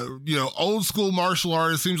 Old school martial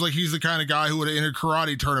artist. Seems like he's the kind of guy who would have entered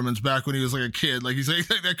karate tournaments back when he was like a kid. Like, he's like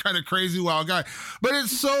that kind of crazy wild guy. But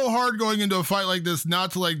it's so hard going into a fight like this not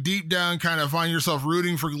to like deep down kind of find yourself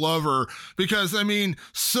rooting for Glover, because I mean,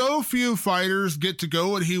 so few fighters get to go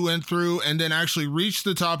what he went through and then actually reach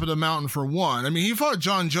the top of the mountain for one. I mean, he fought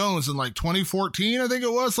John Jones in like 2014, I think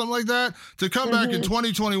it was, something like that. To come back in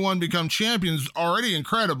 2021, become champions, already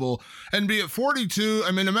incredible. And be at 42,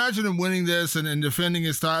 I mean, imagine him winning this and defending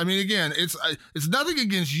his time. I mean, again, it's nothing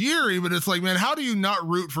against Yuri, but it's like, man, how do you not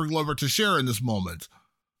root for Glover Teixeira in this moment?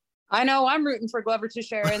 I know I'm rooting for Glover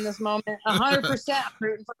Teixeira in this moment. 100% I'm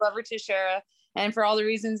rooting for Glover Teixeira. And for all the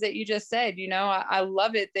reasons that you just said, I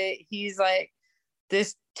love it that he's like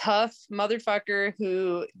this tough motherfucker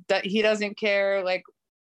he doesn't care like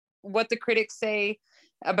what the critics say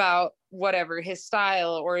about whatever his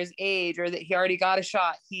style or his age, or that he already got a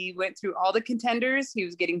shot. He went through all the contenders. He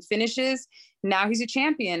was getting finishes. Now he's a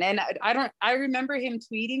champion. And I remember him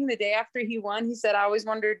tweeting the day after he won. He said, I always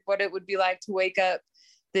wondered what it would be like to wake up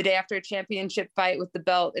the day after a championship fight with the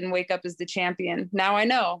belt and wake up as the champion. Now I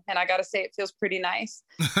know. And I got to say, it feels pretty nice.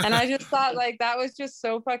 And I just thought like, that was just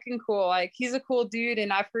so fucking cool. Like, he's a cool dude.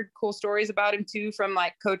 And I've heard cool stories about him too, from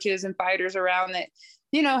like coaches and fighters around that,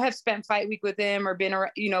 have spent fight week with him or been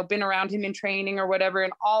around him in training or whatever.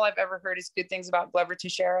 And all I've ever heard is good things about Glover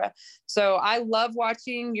Teixeira. So I love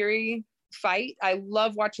watching Yuri fight. I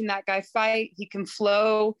love watching that guy fight. He can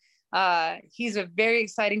flow. He's a very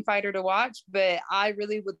exciting fighter to watch, but I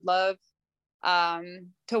really would love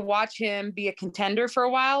to watch him be a contender for a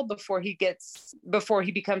while before he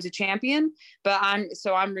becomes a champion. But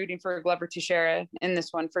I'm rooting for Glover Teixeira in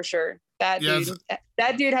this one for sure. That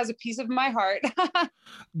dude has a piece of my heart.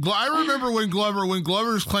 I remember when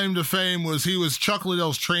Glover's claim to fame was he was Chuck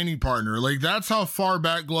Liddell's training partner. Like, that's how far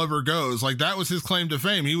back Glover goes. Like, that was his claim to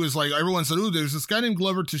fame. He was like, everyone said, "Ooh, there's this guy named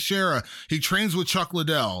Glover Teixeira. He trains with Chuck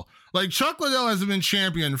Liddell." Like, Chuck Liddell hasn't been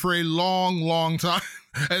champion for a long, long time.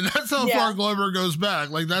 And that's how far Glover goes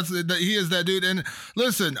back. Like, he is that dude. And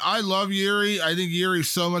listen, I love Yuri. I think Yuri's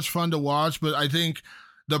so much fun to watch, but I think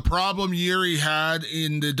the problem Yuri had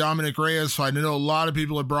in the Dominic Reyes fight, I know a lot of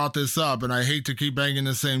people have brought this up, and I hate to keep banging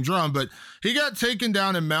the same drum, but he got taken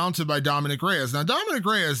down and mounted by Dominic Reyes. Now, Dominic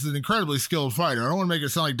Reyes is an incredibly skilled fighter. I don't want to make it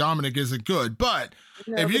sound like Dominic isn't good, but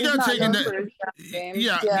if you got taken down,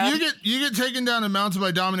 you get taken down and mounted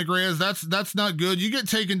by Dominic Reyes, that's not good. You get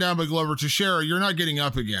taken down by Glover Teixeira, you're not getting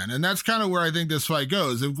up again. And that's kind of where I think this fight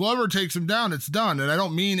goes. If Glover takes him down, it's done. And I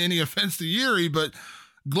don't mean any offense to Yuri, but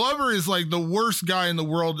Glover is like the worst guy in the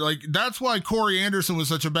world. Like, that's why Corey Anderson was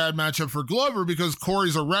such a bad matchup for Glover, because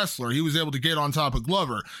Corey's a wrestler. He was able to get on top of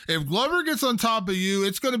Glover. If Glover gets on top of you,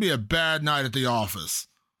 it's going to be a bad night at the office.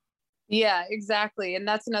 Yeah, exactly. And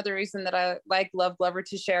that's another reason that I love Glover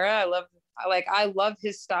Teixeira. Like, I love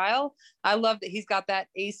his style. I love that he's got that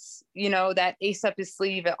ace, that ace up his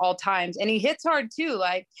sleeve at all times. And he hits hard too.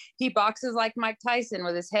 Like, he boxes like Mike Tyson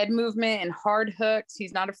with his head movement and hard hooks.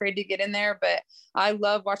 He's not afraid to get in there, but I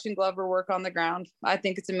love watching Glover work on the ground. I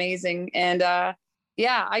think it's amazing. And,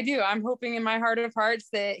 yeah, I do. I'm hoping in my heart of hearts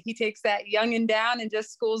that he takes that youngin down and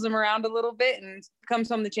just schools him around a little bit and comes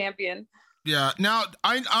home the champion. Yeah. Now,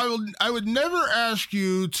 I would never ask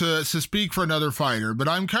you to speak for another fighter, but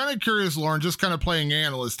I'm kind of curious, Lauren, just kind of playing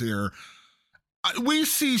analyst here. We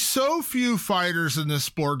see so few fighters in this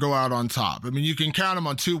sport go out on top. I mean, you can count them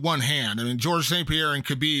on one hand. I mean, George St. Pierre and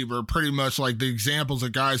Khabib are pretty much like the examples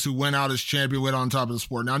of guys who went out as champion, went on top of the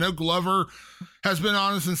sport. Now, I know Glover has been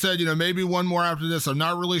honest and said, maybe one more after this. I'm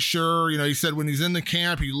not really sure. He said when he's in the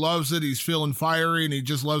camp, he loves it. He's feeling fiery and he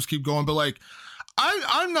just loves keep going. But like,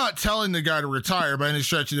 I'm not telling the guy to retire by any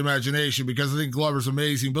stretch of the imagination because I think Glover's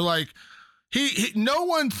amazing. But like, no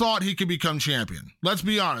one thought he could become champion. Let's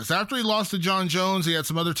be honest. After he lost to John Jones, he had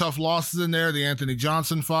some other tough losses in there. The Anthony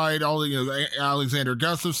Johnson fight, Alexander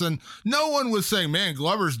Gustafsson. No one was saying, man,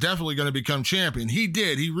 Glover's definitely going to become champion. He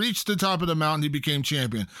did. He reached the top of the mountain. He became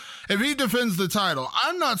champion. If he defends the title,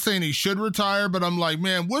 I'm not saying he should retire, but I'm like,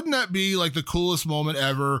 man, wouldn't that be like the coolest moment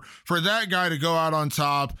ever for that guy to go out on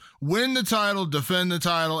top, win the title, defend the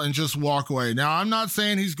title, and just walk away? Now, I'm not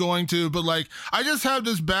saying he's going to, but like, I just have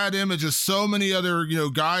this bad image of so many other,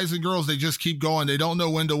 guys and girls, they just keep going. They don't know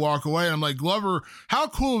when to walk away. And I'm like, Glover, how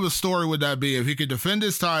cool of a story would that be if he could defend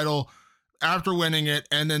his title after winning it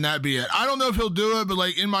and then that be it? I don't know if he'll do it, but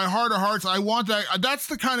like in my heart of hearts, I want that. That's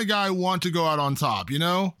the kind of guy I want to go out on top,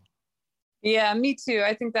 Yeah, me too.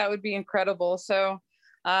 I think that would be incredible. So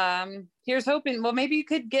here's hoping. Well, maybe you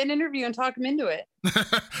could get an interview and talk him into it.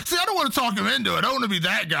 See, I don't want to talk him into it. I don't want to be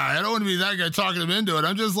that guy. I don't want to be that guy talking him into it.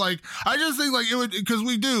 I just think like it would, because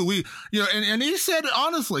and he said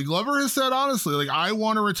honestly, Glover has said honestly, like, I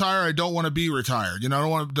want to retire. I don't want to be retired. I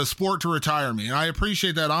don't want the sport to retire me. And I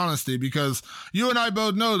appreciate that honesty because you and I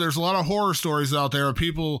both know there's a lot of horror stories out there of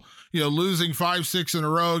people, losing 5-6 in a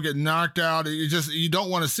row, getting knocked out. You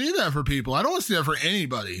don't want to see that for people. I don't want to see that for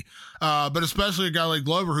anybody. But especially a guy like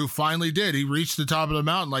Glover who finally did. He reached the top of the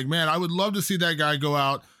mountain. Like, man, I would love to see that guy go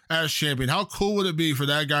out as champion. How cool would it be for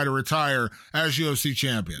that guy to retire as UFC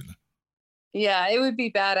champion? Yeah, it would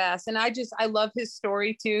be badass. And I love his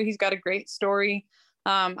story too. He's got a great story.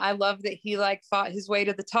 I love that he fought his way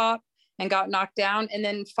to the top and got knocked down and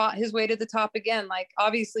then fought his way to the top again. Like,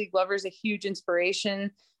 obviously Glover's a huge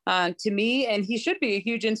inspiration to me, and he should be a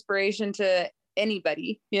huge inspiration to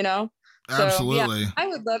anybody, Absolutely. So, yeah, I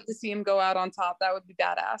would love to see him go out on top. That would be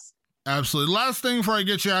badass. Absolutely. Last thing before I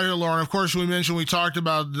get you out of here, Lauren, of course, we talked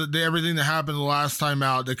about everything that happened the last time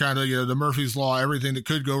out, the kind of, the Murphy's Law, everything that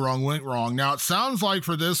could go wrong went wrong. Now, it sounds like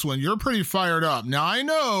for this one, you're pretty fired up. Now, I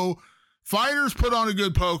know fighters put on a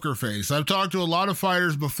good poker face. I've talked to a lot of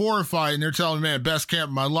fighters before a fight, and they're telling me, man, best camp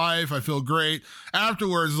of my life. I feel great.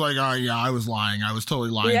 Afterwards, it's like, oh, yeah, I was lying. I was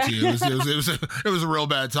totally lying to you. It was a real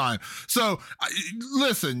bad time. So,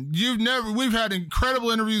 listen, we've had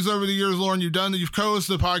incredible interviews over the years, Lauren. You've co-hosted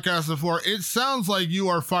the podcast before. It sounds like you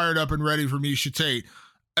are fired up and ready for Miesha Tate.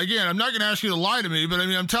 Again, I'm not going to ask you to lie to me, but I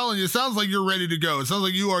mean, I'm telling you, it sounds like you're ready to go. It sounds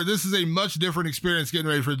like you are. This is a much different experience getting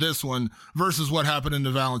ready for this one versus what happened in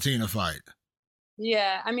the Valentina fight.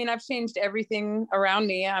 Yeah. I mean, I've changed everything around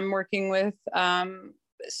me. I'm working with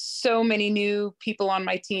so many new people on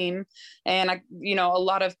my team, and a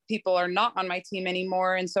lot of people are not on my team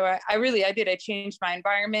anymore. And so I changed my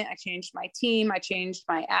environment. I changed my team. I changed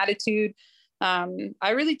my attitude.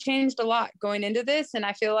 I really changed a lot going into this. And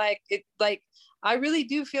I feel I really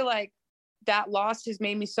do feel like that loss has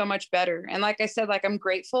made me so much better. And like I said, I'm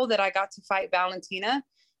grateful that I got to fight Valentina,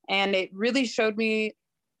 and it really showed me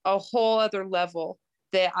a whole other level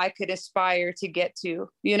that I could aspire to get to,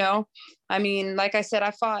 I mean, like I said, I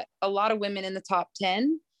fought a lot of women in the top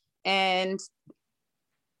 10, and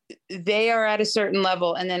they are at a certain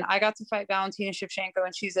level. And then I got to fight Valentina Shevchenko,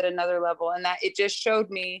 and she's at another level. And that it just showed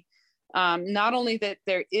me not only that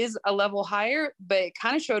there is a level higher, but it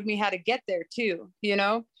kind of showed me how to get there too,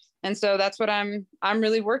 And so that's what I'm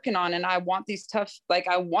really working on. And I want these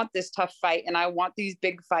I want this tough fight, and I want these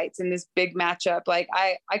big fights and this big matchup.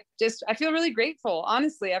 I feel really grateful.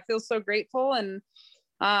 Honestly, I feel so grateful. And,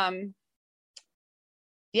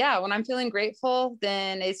 yeah, when I'm feeling grateful,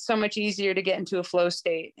 then it's so much easier to get into a flow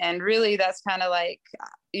state. And really that's kind of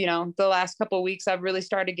the last couple of weeks I've really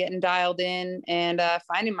started getting dialed in and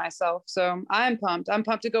finding myself. So I'm pumped. I'm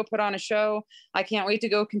pumped to go put on a show. I can't wait to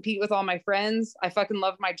go compete with all my friends. I fucking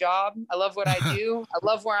love my job. I love what I do. I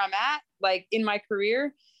love where I'm at, in my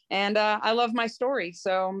career. And I love my story.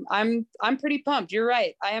 So I'm pretty pumped. You're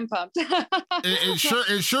right. I am pumped.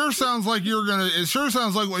 It sure sounds like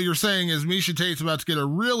what you're saying is Miesha Tate's about to get a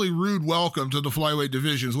really rude welcome to the flyweight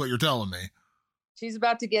division is what you're telling me. She's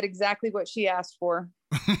about to get exactly what she asked for.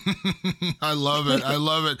 I love it. I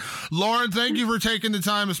love it. Lauren, thank you for taking the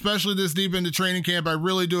time, especially this deep into training camp. I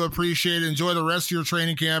really do appreciate it. Enjoy the rest of your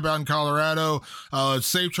training camp out in Colorado.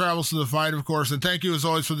 Safe travels to the fight, of course. And thank you as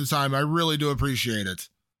always for the time. I really do appreciate it.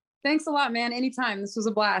 Thanks a lot, man. Anytime. This was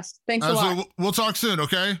a blast. Thanks a lot. We'll talk soon,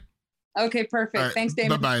 okay? Okay, perfect. Right. Thanks,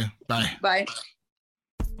 David. Bye-bye. Bye. Bye.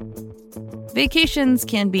 Vacations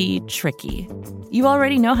can be tricky. You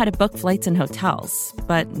already know how to book flights and hotels,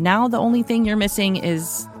 but now the only thing you're missing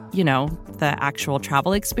is, the actual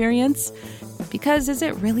travel experience. Because is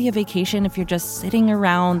it really a vacation if you're just sitting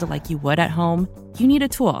around like you would at home? You need a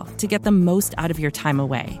tool to get the most out of your time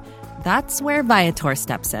away. That's where Viator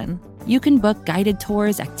steps in. You can book guided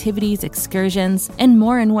tours, activities, excursions, and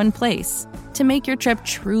more in one place to make your trip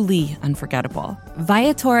truly unforgettable.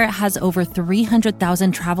 Viator has over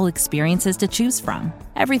 300,000 travel experiences to choose from.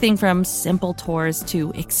 Everything from simple tours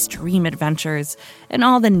to extreme adventures and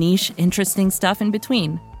all the niche, interesting stuff in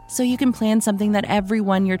between. So you can plan something that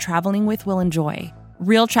everyone you're traveling with will enjoy.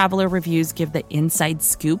 Real traveler reviews give the inside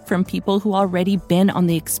scoop from people who already been on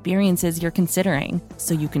the experiences you're considering,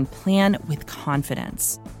 so you can plan with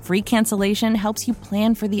confidence. Free cancellation helps you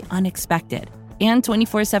plan for the unexpected. And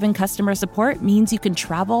 24/7 customer support means you can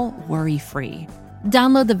travel worry-free.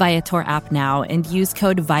 Download the Viator app now and use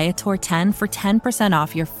code Viator10 for 10%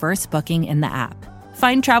 off your first booking in the app.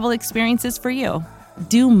 Find travel experiences for you.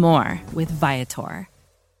 Do more with Viator.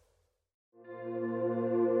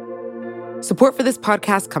 Support for this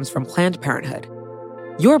podcast comes from Planned Parenthood.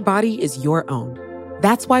 Your body is your own.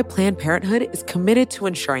 That's why Planned Parenthood is committed to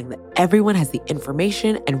ensuring that everyone has the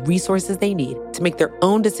information and resources they need to make their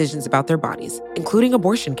own decisions about their bodies, including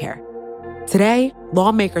abortion care. Today,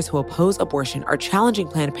 lawmakers who oppose abortion are challenging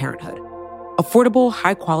Planned Parenthood. Affordable,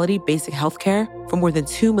 high-quality basic health care for more than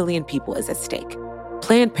 2 million people is at stake.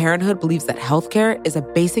 Planned Parenthood believes that health care is a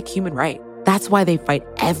basic human right. That's why they fight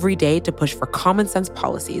every day to push for common-sense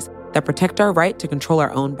policies that protect our right to control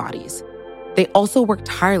our own bodies. They also work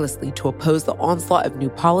tirelessly to oppose the onslaught of new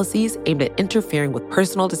policies aimed at interfering with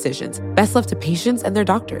personal decisions best left to patients and their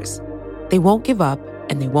doctors. They won't give up,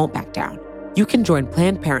 and they won't back down. You can join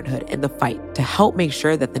Planned Parenthood in the fight to help make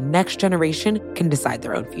sure that the next generation can decide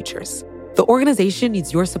their own futures. The organization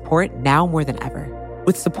needs your support now more than ever.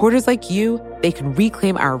 With supporters like you, they can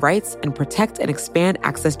reclaim our rights and protect and expand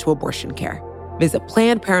access to abortion care. Visit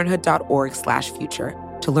PlannedParenthood.org/future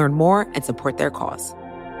to learn more and support their cause.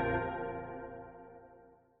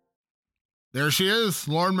 There she is,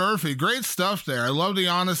 Lauren Murphy. Great stuff there. I love the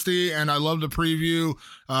honesty and I love the preview.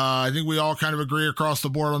 I think we all kind of agree across the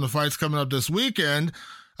board on the fights coming up this weekend.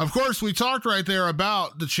 Of course, we talked right there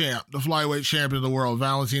about the champ, the flyweight champion of the world,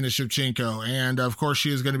 Valentina Shevchenko. And of course,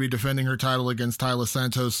 she is going to be defending her title against Taila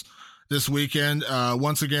Santos this weekend.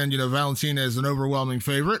 Once again, Valentina is an overwhelming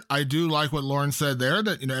favorite. I do like what Lauren said there,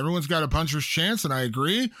 that, everyone's got a puncher's chance, and I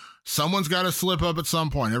agree. Someone's got to slip up at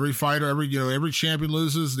some point. Every fighter, every champion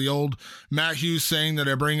loses. The old Matt Hughes saying that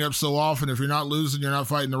I bring up so often, if you're not losing, you're not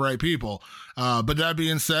fighting the right people. But that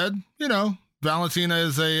being said, Valentina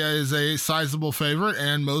is a sizable favorite,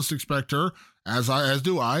 and most expect her, as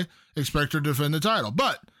do I, expect her to defend the title.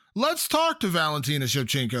 But let's talk to Valentina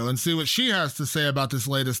Shevchenko and see what she has to say about this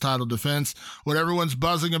latest title defense, what everyone's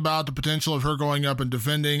buzzing about, the potential of her going up and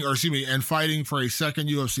and fighting for a second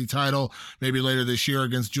UFC title, maybe later this year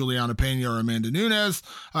against Juliana Pena or Amanda Nunes,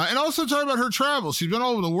 and also talk about her travels. She's been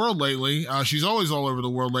all over the world lately. She's always all over the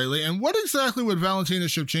world lately. And what exactly would Valentina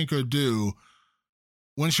Shevchenko do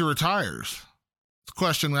when she retires? It's a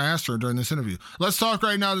question I asked her during this interview. Let's talk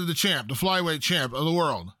right now to the champ, the flyweight champ of the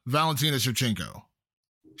world, Valentina Shevchenko.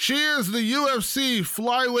 She is the UFC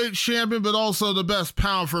flyweight champion, but also the best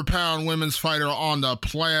pound-for-pound women's fighter on the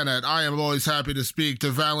planet. I am always happy to speak to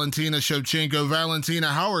Valentina Shevchenko. Valentina,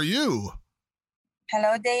 how are you?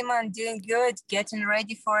 Hello, Damon. Doing good. Getting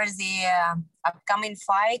ready for the upcoming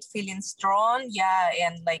fight. Feeling strong. Yeah,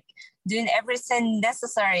 and doing everything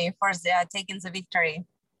necessary for taking the victory.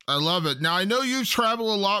 I love it. Now, I know you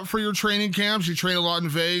travel a lot for your training camps. You train a lot in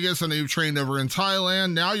Vegas. I know you've trained over in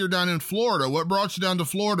Thailand. Now you're down in Florida. What brought you down to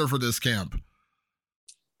Florida for this camp?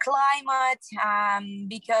 Climate,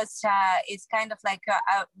 because it's kind of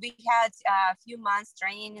we had a few months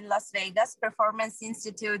training in Las Vegas Performance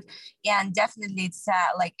Institute, and definitely it's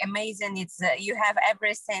amazing. It's you have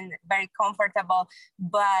everything very comfortable,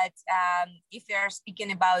 but if you're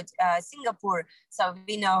speaking about Singapore, so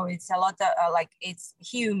we know it's a lot of it's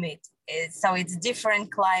humid So it's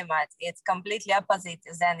different climate. It's completely opposite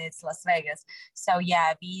than it's Las Vegas. So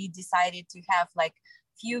yeah, we decided to have like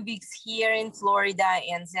few weeks here in Florida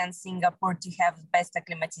and then Singapore to have best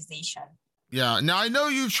acclimatization. Yeah. Now, I know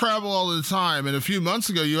you travel all the time, and a few months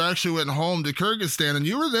ago, you actually went home to Kyrgyzstan, and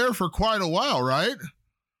you were there for quite a while, right?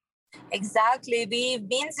 Exactly. We've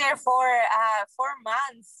been there for 4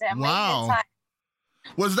 months. Wow.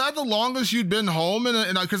 Was that the longest you'd been home?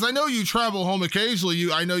 And because I know you travel home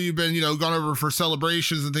occasionally. I know you've been, gone over for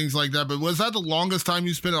celebrations and things like that, but was that the longest time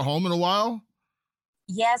you spent at home in a while?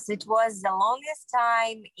 Yes, it was the longest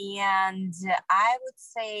time. And I would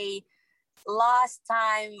say last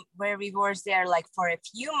time where we were there, like for a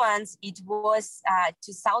few months, it was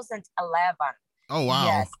 2011. Oh, wow.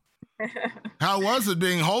 Yes. How was it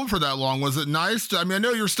being home for that long? Was it nice? I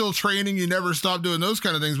know you're still training. You never stop doing those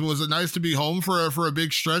kind of things, but was it nice to be home for a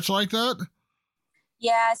big stretch like that?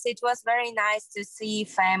 Yes, it was very nice to see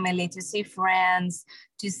family, to see friends,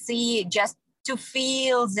 to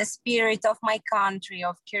feel the spirit of my country,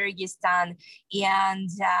 of Kyrgyzstan. And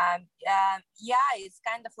it's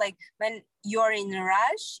kind of like when you're in a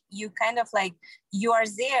rush, you kind of like, you are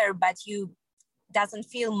there, but you doesn't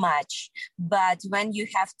feel much. But when you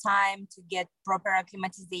have time to get proper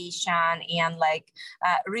acclimatization and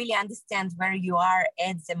really understand where you are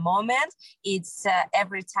at the moment, it's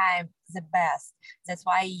every time the best. That's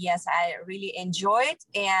why, yes, I really enjoyed.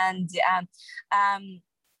 And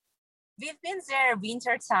we've been there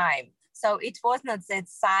winter time. So it was not that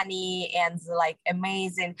sunny and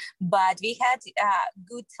amazing, but we had a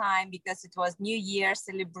good time because it was New Year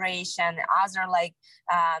celebration, other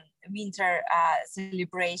winter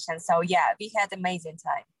celebration. So yeah, we had amazing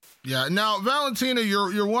time. Yeah. Now, Valentina,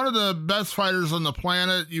 you're one of the best fighters on the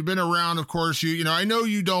planet. You've been around, of course. I know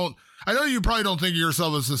you probably don't think of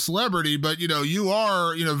yourself as a celebrity, but you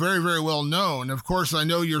are, very, very well known. Of course, I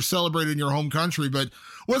know you're celebrated in your home country, but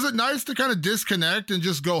was it nice to kind of disconnect and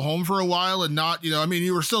just go home for a while and not,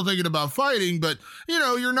 you were still thinking about fighting, but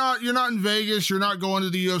you're not in Vegas. You're not going to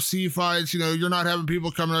the UFC fights. You're not having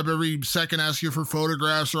people coming up every second asking you for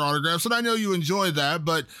photographs or autographs. And I know you enjoy that,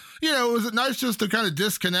 but was it nice just to kind of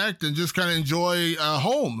disconnect and just kind of enjoy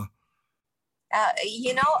home?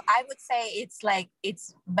 I would say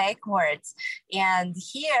it's backwards, and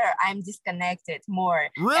here I'm disconnected more.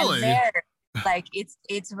 Really? And there,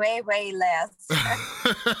 it's way less.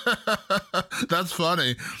 That's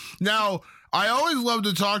funny. Now, I always love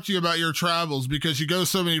to talk to you about your travels because you go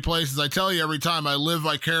so many places. I tell you every time, I live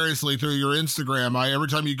vicariously through your Instagram. Every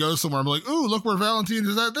time you go somewhere, I'm like, ooh, look where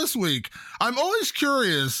Valentina's at this week. I'm always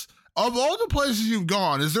curious, of all the places you've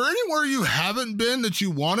gone, is there anywhere you haven't been that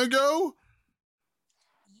you want to go?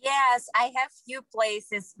 Yes, I have few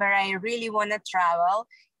places where I really want to travel.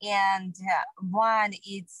 And one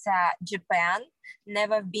is Japan.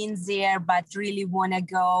 Never been there, but really want to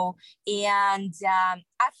go. And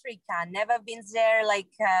Africa, never been there,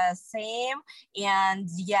 same. And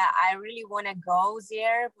yeah, I really want to go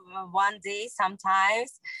there one day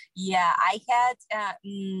sometimes. Yeah, I had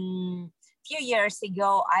few years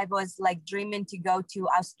ago, I was dreaming to go to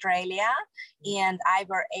Australia, and I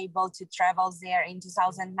were able to travel there in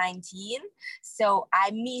 2019. So I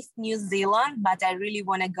missed New Zealand, but I really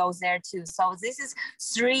want to go there too. So this is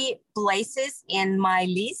 3 places in my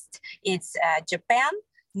list. It's Japan,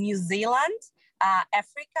 New Zealand,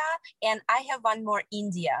 Africa, and I have one more,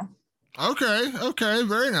 India. Okay.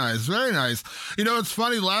 Very nice. It's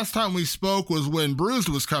funny. Last time we spoke was when Bruised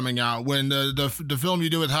was coming out, when the film you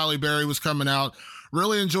did with Halle Berry was coming out.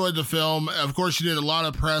 Really enjoyed the film. Of course, you did a lot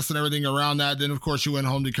of press and everything around that. Then, of course, you went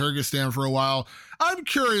home to Kyrgyzstan for a while. I'm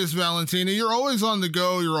curious, Valentina, you're always on the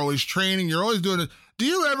go. You're always training. You're always doing it. Do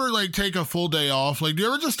you ever take a full day off? Do you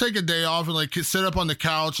ever just take a day off and sit up on the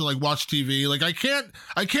couch and watch TV?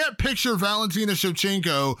 I can't picture Valentina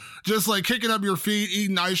Shevchenko just kicking up your feet,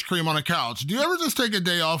 eating ice cream on a couch. Do you ever just take a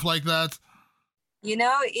day off like that?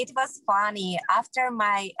 It was funny. After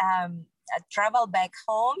my travel back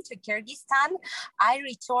home to Kyrgyzstan, I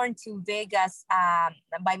returned to Vegas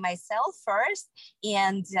by myself first,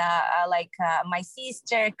 and my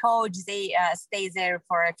sister, coach, they stay there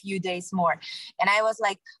for a few days more. And I was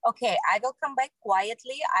like, okay, I will come back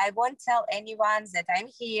quietly. I won't tell anyone that I'm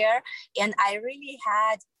here. And I really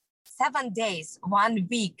had 7 days, 1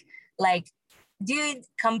 week, doing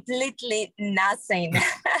completely nothing.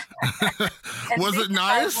 Was it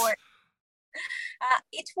nice?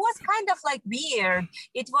 It was kind of like weird.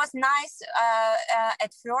 It was nice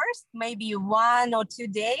at first, maybe 1 or 2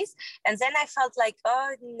 days. And then I felt like,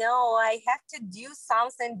 oh no, I have to do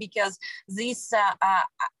something because this,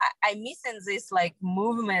 I'm missing this like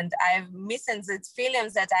movement. I'm missing these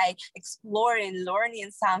feelings that I explore in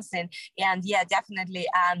learning something. And yeah, definitely,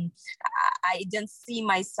 I don't see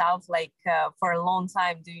myself like for a long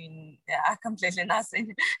time doing completely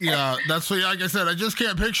nothing. Yeah, that's what, like I said, I just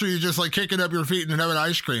can't picture you just like kicking up your feet and having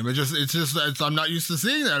ice cream. I'm not used to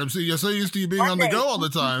seeing that. You're so used to you being on the go all the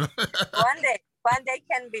time. One day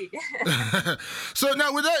can be. So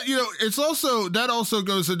now with that, that also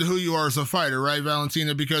goes into who you are as a fighter, right,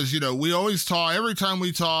 Valentina? Because, we always talk, every time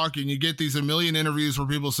we talk, and you get these a million interviews where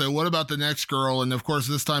people say, what about the next girl? And of course,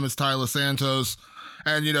 this time it's Taila Santos.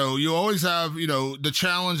 And, you always have, the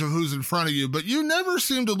challenge of who's in front of you, but you never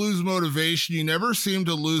seem to lose motivation. You never seem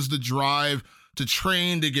to lose the drive to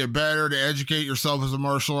train, to get better, to educate yourself as a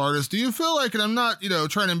martial artist. Do you feel like, and I'm not,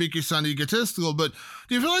 trying to make you sound egotistical, but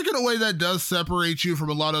do you feel like in a way that does separate you from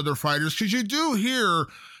a lot of other fighters? Because you do hear,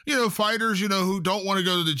 fighters, who don't want to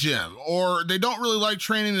go to the gym, or they don't really like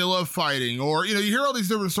training, they love fighting, or, you hear all these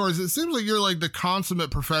different stories. It seems like you're like the consummate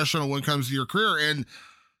professional when it comes to your career. And,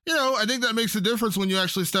 I think that makes a difference when you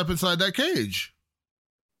actually step inside that cage.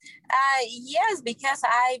 Yes, because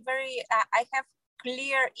I have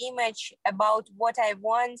clear image about what I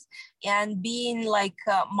want, and being like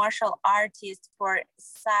a martial artist for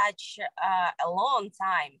such a long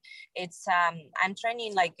time. It's I'm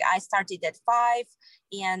training, like I started at 5,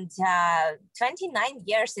 and 29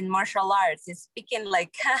 years in martial arts is speaking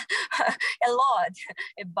like a lot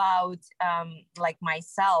about like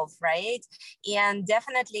myself, right? And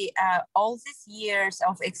definitely all these years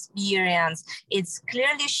of experience, it's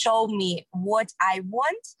clearly shown me what I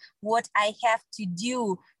want, what I have to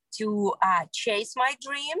do to chase my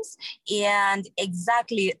dreams, and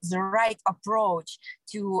exactly the right approach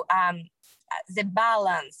to the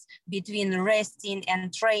balance between resting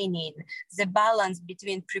and training, the balance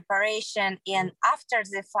between preparation and after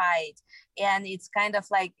the fight. And it's kind of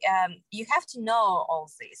like, you have to know all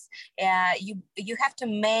this. You have to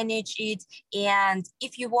manage it. And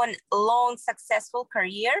if you want a long, successful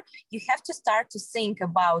career, you have to start to think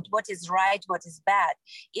about what is right, what is bad.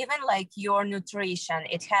 Even like your nutrition,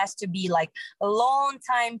 it has to be like a long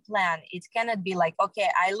time plan. It cannot be like, okay,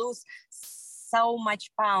 I lose so much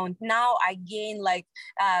pound, now I gain like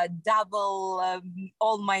double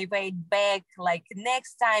all my weight back like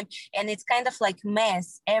next time, and it's kind of like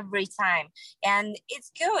mess every time. And it's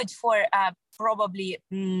good for probably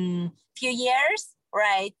few years,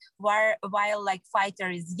 right, while like fighter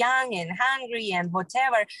is young and hungry and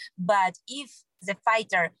whatever. But if the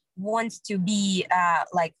fighter wants to be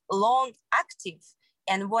like long active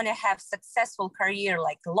and want to have successful career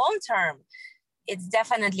like long term, it's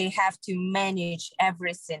definitely have to manage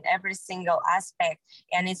everything, every single aspect.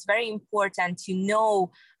 And it's very important to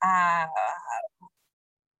know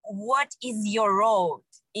what is your road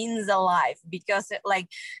in the life, because like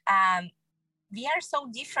we are so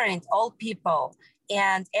different, all people,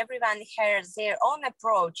 and everyone has their own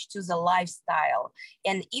approach to the lifestyle.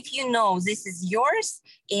 And if you know this is yours,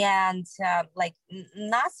 and like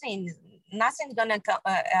nothing gonna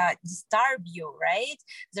disturb you, right?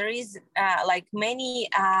 There is like many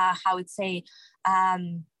how would say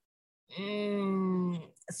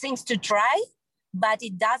things to try, but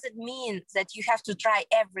it doesn't mean that you have to try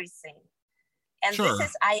everything. And Sure. This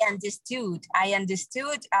is, I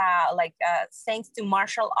understood like thanks to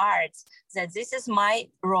martial arts, that this is my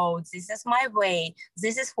road, this is my way,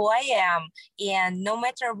 this is who I am. And no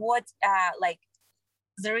matter what, like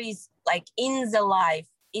there is like in the life,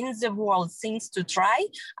 in the world, things to try,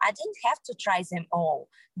 I didn't have to try them all,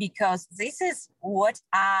 because this is what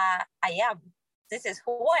I am. This is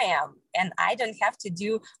who I am. And I don't have to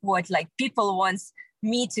do what like people want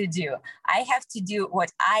me to do. I have to do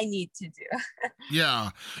what I need to do. Yeah.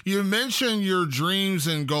 You mentioned your dreams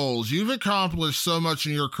and goals. You've accomplished so much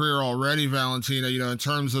in your career already, Valentina, in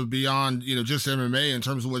terms of beyond, just MMA, in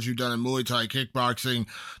terms of what you've done in Muay Thai, kickboxing,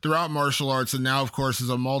 throughout martial arts, and now, of course, as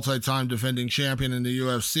a multi-time defending champion in the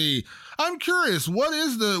UFC. I'm curious, what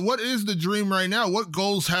is the dream right now? What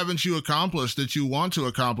goals haven't you accomplished that you want to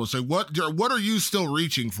accomplish? Like what are you still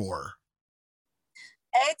reaching for?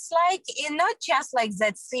 It's like not just like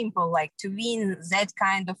that simple, like to win that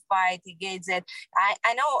kind of fight against that.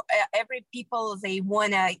 I know every people, they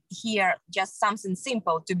want to hear just something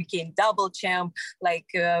simple to become double champ, like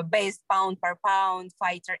best pound per pound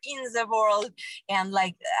fighter in the world. And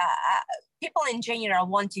like people in general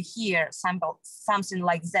want to hear something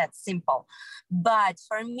like that simple. But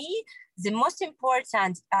for me, the most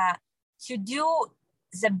important to do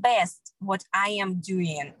the best what I am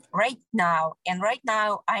doing right now. And right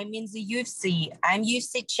now I'm in the UFC, I'm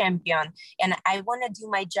UFC champion, and I want to do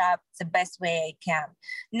my job the best way I can.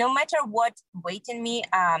 No matter what waiting me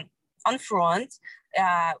on front,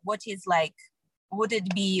 what is like, would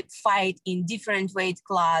it be fight in different weight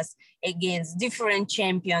class against different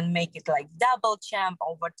champion, make it like double champ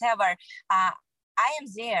or whatever. I am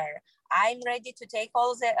there. I'm ready to take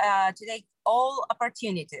all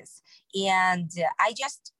opportunities, and I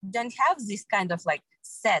just don't have this kind of like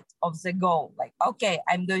set of the goal. Like, okay,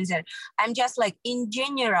 I'm going there. I'm just like, in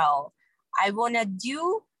general, I want to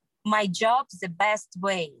do my job the best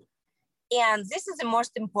way. And this is the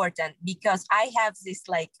most important, because I have this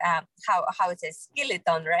like, how it's a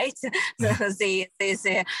skeleton, right?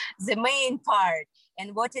 the main part.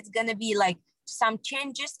 And what it's going to be like, some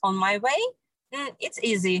changes on my way, it's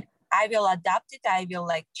easy. I will adapt it. I will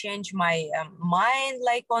like change my mind,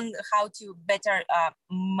 like on how to better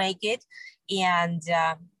make it. And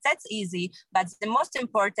that's easy. But the most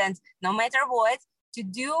important, no matter what, to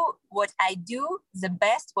do what I do the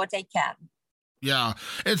best what I can. Yeah,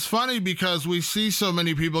 it's funny because we see so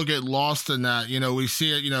many people get lost in that. You know, we see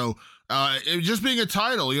it, it just being a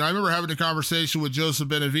title. I remember having a conversation with Joseph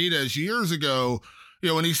Benavidez years ago,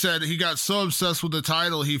 when he said he got so obsessed with the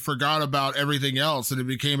title, he forgot about everything else, and it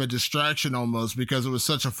became a distraction almost because it was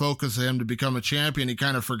such a focus of him to become a champion. He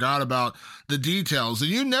kind of forgot about the details. And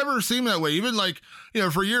you never seem that way. Even like,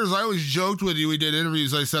 for years, I always joked with you. We did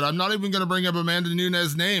interviews. I said, I'm not even going to bring up Amanda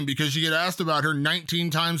Nunes' name because you get asked about her 19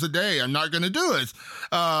 times a day. I'm not going to do it.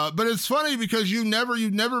 But it's funny because you've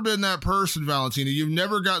never been that person, Valentina. You've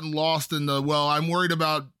never gotten lost in the, well, I'm worried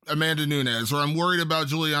about Amanda Nunes, or I'm worried about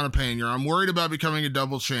Juliana Pena, or I'm worried about becoming a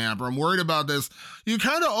double champ, or I'm worried about this. You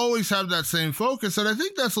kind of always have that same focus. And I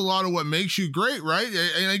think that's a lot of what makes you great, right?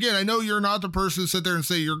 And again, I know you're not the person to sit there and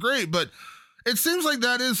say you're great, but it seems like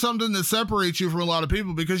that is something that separates you from a lot of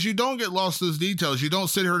people, because you don't get lost in those details. You don't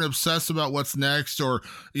sit here and obsess about what's next, or,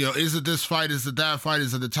 is it this fight? Is it that fight?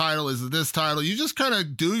 Is it the title? Is it this title? You just kind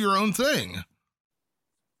of do your own thing.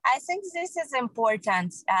 I think this is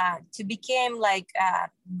important to become like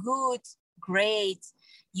good, great.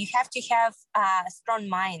 You have to have a strong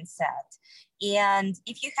mindset. And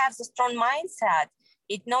if you have the strong mindset,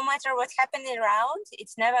 it no matter what's happening around,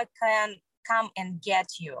 it's never can come and get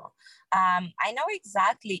you. I know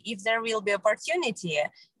exactly if there will be opportunity,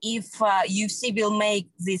 if UFC will make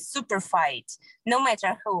this super fight, no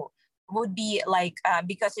matter who, would be like,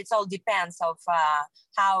 because it all depends of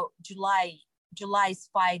how July's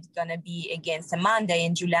fight gonna be against Amanda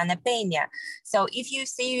and Juliana Pena. So if you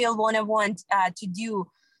see you'll want to do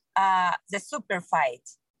the super fight,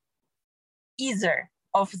 either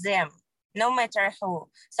of them, no matter who.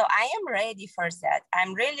 So I am ready for that.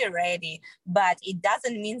 I'm really ready, but it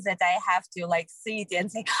doesn't mean that I have to like sit and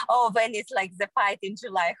say, oh, when it's like the fight in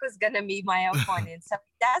July, who's gonna be my opponent? So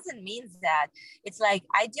it doesn't mean that. It's like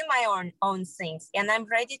I do my own things, and I'm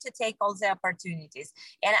ready to take all the opportunities.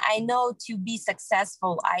 And I know to be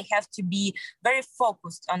successful, I have to be very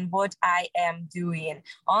focused on what I am doing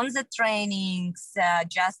on the trainings,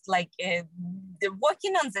 just like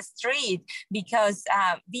walking on the street, because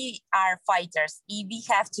we are fighters. We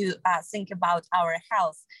have to think about our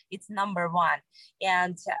health. It's number one,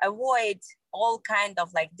 and avoid all kind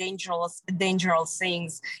of like dangerous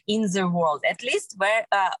things in the world, at least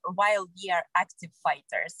while we are active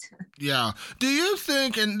fighters. Yeah. Do you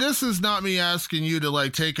think, and this is not me asking you to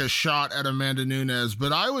like take a shot at Amanda Nunes,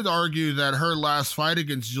 but I would argue that her last fight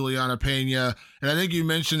against Juliana Pena, and I think you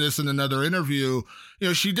mentioned this in another interview,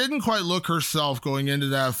 she didn't quite look herself going into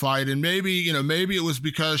that fight. And maybe it was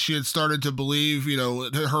because she had started to believe,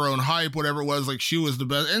 her own hype, whatever it was, like she was the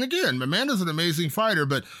best. And again, Amanda's an amazing fighter,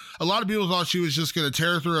 but a lot of people thought she was just going to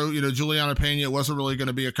tear through, Juliana Pena. It wasn't really going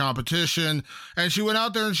to be a competition. And she went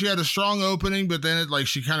out there and she had a strong opening, but then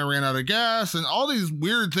she kind of ran out of gas, and all these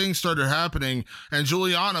weird things started happening. And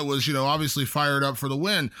Juliana was, obviously fired up for the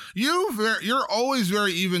win. You're always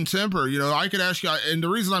very even tempered. I could ask you, and the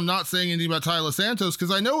reason I'm not saying anything about Taila Santos, because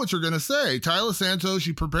I know what you're going to say. Taila Santos,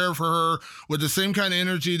 you prepare for her with the same kind of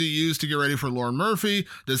energy that you used to get ready for Lauren Murphy,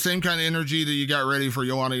 the same kind of energy that you got ready for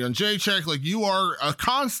Joanna Jędrzejczyk. Like, you are a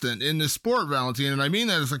constant in this sport, Valentina, and I mean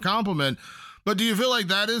that as a compliment. But do you feel like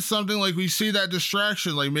that is something, like we see that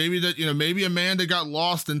distraction, like maybe Amanda got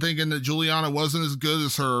lost in thinking that Juliana wasn't as good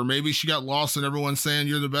as her, or maybe she got lost in everyone saying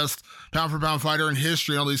you're the best pound for pound fighter in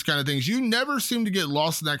history, and all these kind of things. You never seem to get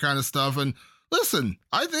lost in that kind of stuff. And listen,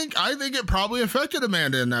 I think it probably affected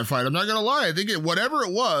Amanda in that fight. I'm not going to lie. I think whatever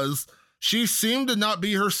it was, she seemed to not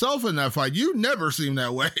be herself in that fight. You never seem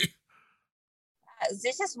that way.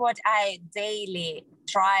 this is what I daily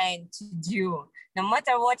trying to do. No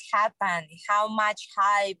matter what happened, how much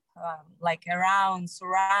hype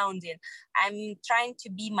surrounding, I'm trying to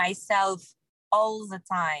be myself all the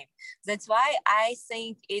time. That's why I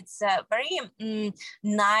think it's very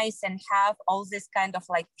nice and have all this kind of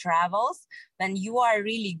like travels when you are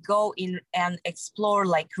really go in and explore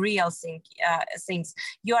like real things.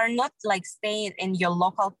 You are not like staying in your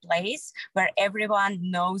local place where everyone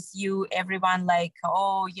knows you, everyone like,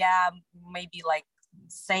 oh yeah, maybe like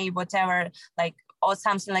say whatever, like, or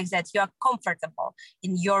something like that. You are comfortable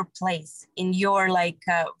in your place, in your like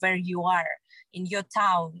where you are, in your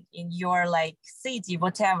town, in your like city,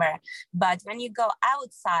 whatever. But when you go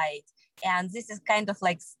outside, and this is kind of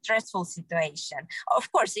like stressful situation.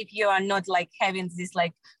 Of course, if you are not like having this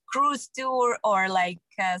like cruise tour or like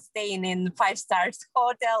staying in 5-star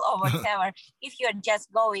hotel or whatever, if you're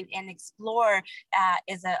just going and explore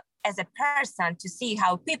as a person to see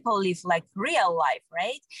how people live like real life,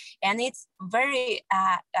 right? And it's very,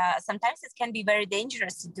 sometimes it can be very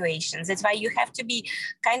dangerous situations. That's why you have to be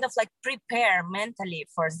kind of like prepare mentally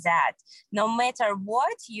for that. No matter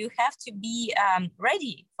what, you have to be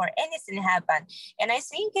ready for anything happen. And I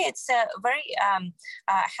think it's very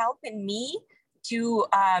helping me to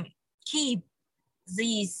keep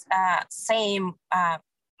these same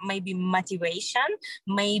maybe motivation,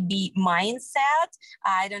 maybe mindset.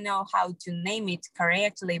 I don't know how to name it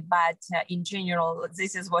correctly, but in general,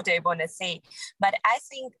 this is what I want to say. But I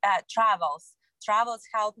think travels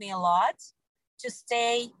help me a lot to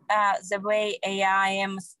stay the way I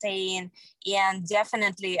am staying, and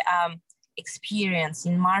definitely experience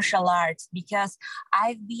in martial arts, because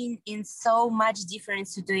I've been in so much different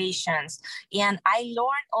situations, and I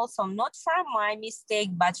learned also not from my mistake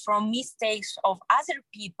but from mistakes of other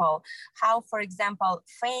people, how for example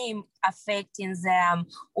fame affecting them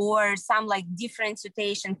or some like different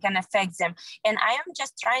situation can affect them. And I am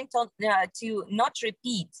just trying to not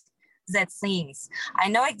repeat that things. I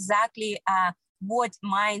know exactly what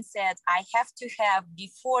mindset I have to have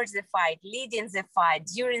before the fight, leading the fight,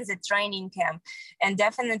 during the training camp. And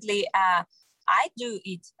definitely I do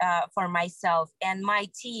it for myself, and my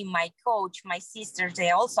team, my coach, my sisters, they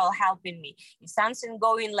also helping me. If something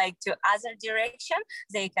going like to other direction,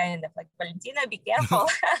 they kind of like, Valentina, be careful.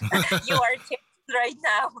 You are right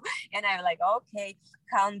now. And I'm like, okay,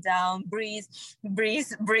 calm down, breathe,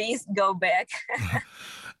 go back.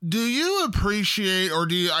 Do you appreciate, or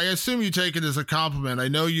I assume you take it as a compliment. I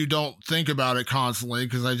know you don't think about it constantly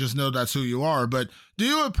because I just know that's who you are, but do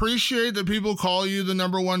you appreciate that people call you the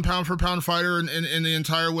number one pound for pound fighter in the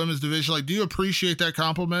entire women's division? Like, do you appreciate that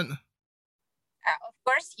compliment? Of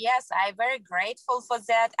course, yes, I'm very grateful for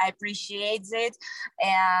that. I appreciate it,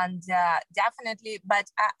 and definitely. But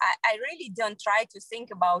I really don't try to think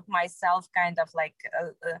about myself. Kind of like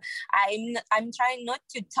I'm trying not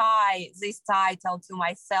to tie this title to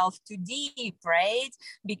myself too deep, right?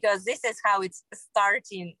 Because this is how it's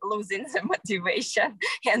starting losing the motivation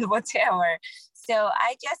and whatever. So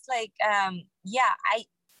I just like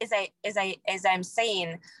as I'm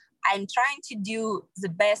saying, I'm trying to do the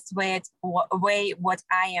best way what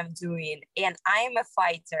I am doing. And I am a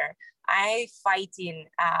fighter. I fighting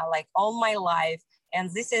like all my life.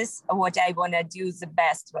 And this is what I want to do the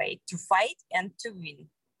best way, to fight and to win.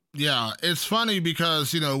 Yeah, it's funny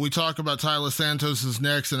because, we talk about Tyler Santos's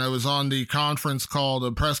next, and I was on the conference call,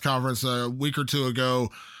 the press conference a week or two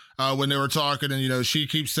ago, when they were talking, and she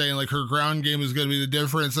keeps saying like her ground game is going to be the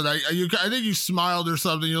difference, and I think you smiled or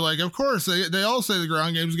something. You're like, of course they all say the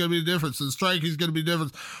ground game is going to be the difference, the striking is going to be the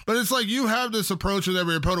difference, but it's like you have this approach with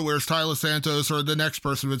every opponent, where it's Tyler Santos or the next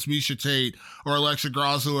person, if it's Miesha Tate or Alexa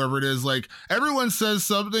Grasso, whoever it is. Like, everyone says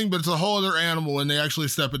something, but it's a whole other animal when they actually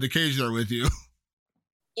step in the cage there with you.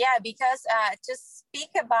 Yeah, because to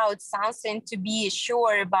speak about something, to be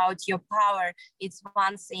sure about your power, it's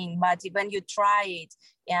one thing. But when you try it,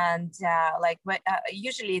 and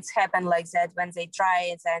usually it's happened like that, when they try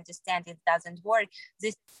it, they understand it doesn't work.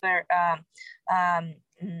 This is where, I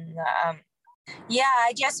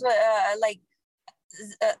just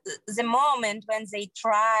the moment when they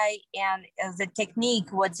try and the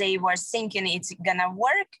technique, what they were thinking it's gonna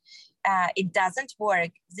work, it doesn't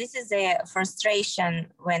work. This is a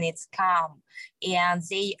frustration when it's calm and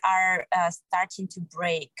they are starting to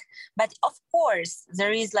break. But of course,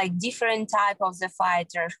 there is like different type of the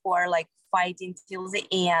fighters who are like fighting till the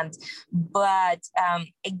end. But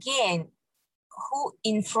again, who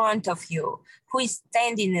in front of you, who is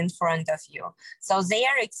standing in front of you? So they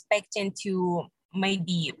are expecting to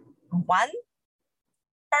maybe one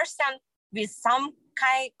person with some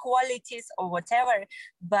kind qualities or whatever,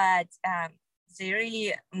 but they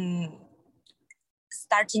really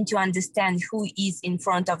starting to understand who is in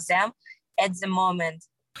front of them at the moment.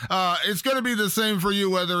 It's going to be the same for you,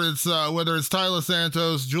 whether it's Taila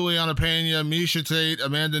Santos, Juliana Pena, Miesha Tate,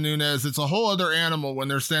 Amanda Nunes. It's a whole other animal when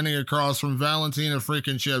they're standing across from Valentina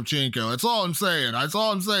freaking Shevchenko. That's all I'm saying. That's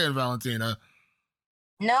all I'm saying, Valentina.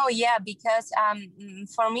 No, yeah, because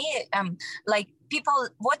for me, like people,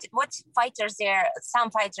 what fighters there,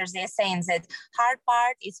 some fighters, they're saying that hard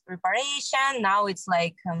part is preparation. Now it's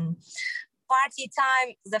like party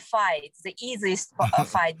time, the fight, the easiest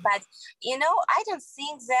fight. But, I don't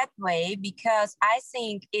think that way, because I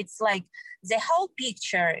think it's like the whole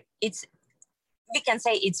picture. We can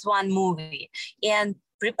say it's one movie, and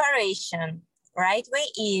preparation, right way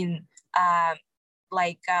in,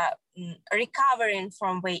 recovering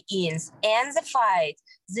from weigh-ins and the fight.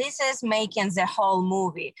 This is making the whole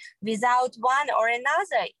movie. Without one or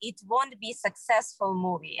another, it won't be successful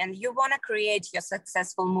movie, and you want to create your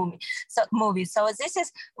successful movie. So this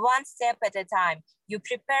is one step at a time. You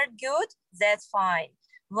prepared good, that's fine.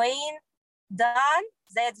 Weigh-in done,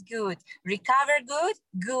 that's good. Recover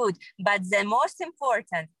good. But the most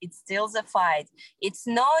important, it's still the fight. It's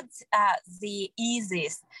not the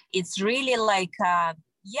easiest. It's really like,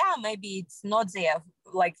 maybe it's not there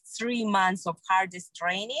like 3 months of hardest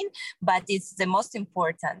training, but it's the most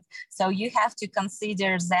important. So you have to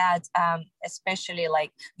consider that, especially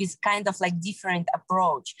like this kind of like different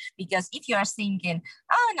approach, because if you are thinking,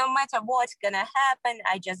 no matter what's gonna happen,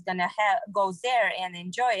 I just gonna go there and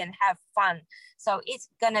enjoy and have fun. So it's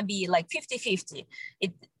gonna be like 50-50.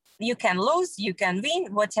 You can lose, you can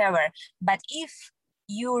win, whatever. But if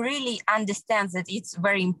you really understand that it's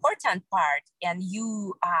very important part, and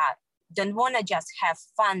you don't want to just have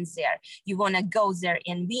fun there, you want to go there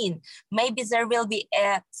and win, maybe there will be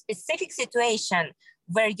a specific situation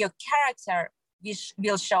where your character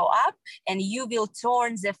will show up, and you will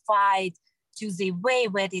turn the fight to the way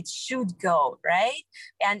where it should go, right?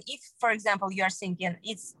 And if, for example, you're thinking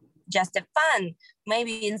it's just a fun,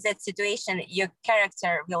 maybe in that situation, your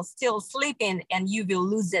character will still sleep in, and you will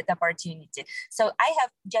lose that opportunity. So I have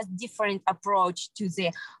just different approach to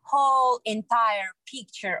the whole entire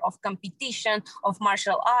picture of competition, of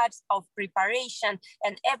martial arts, of preparation,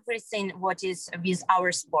 and everything what is with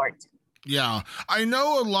our sport. Yeah, I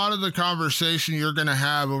know a lot of the conversation you're going to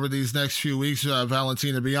have over these next few weeks,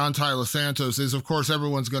 Valentina, beyond Taila Santos, is, of course,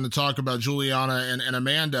 everyone's going to talk about Juliana and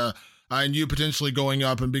Amanda, and you potentially going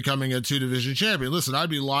up and becoming a 2-division champion. Listen, I'd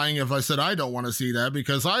be lying if I said I don't want to see that,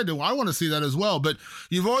 because I do. I want to see that as well. But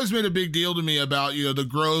you've always made a big deal to me about, the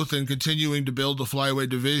growth and continuing to build the flyweight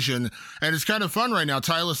division. And it's kind of fun right now.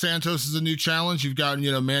 Taila Santos is a new challenge. You've got,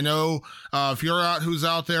 Mano Fiorot, who's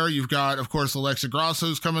out there. You've got, of course, Alexa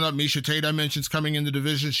Grasso's coming up. Miesha Tate, I mentioned, is coming in the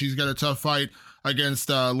division. She's got a tough fight against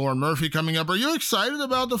Lauren Murphy coming up. Are you excited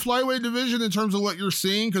about the flyweight division in terms of what you're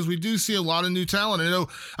seeing? Because we do see a lot of new talent. I know,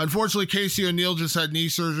 unfortunately, Casey O'Neill just had knee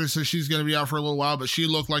surgery, so she's going to be out for a little while, but she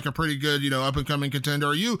looked like a pretty good, up-and-coming contender.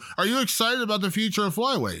 Are you excited about the future of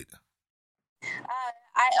flyweight?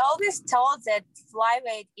 I always told that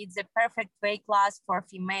flyweight is the perfect weight class for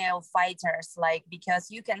female fighters, because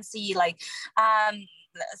you can see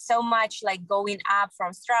so much going up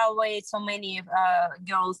from strawweight, so many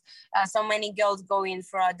girls going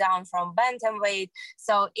down from bantamweight.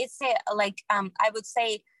 So it's I would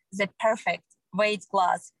say the perfect weight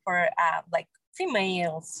class for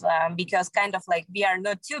females, because kind of we are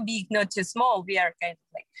not too big, not too small. We are kind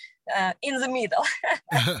of in the middle.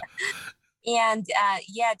 And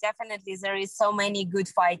definitely there is so many good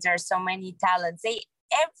fighters, so many talents.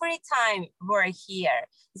 Every time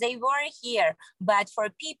they were here, but for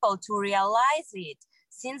people to realize it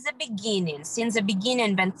since the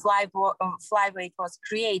beginning when flyweight was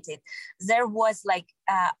created, there was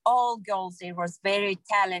all girls, they was very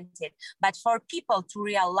talented, but for people to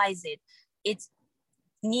realize it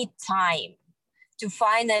need time to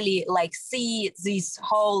finally see this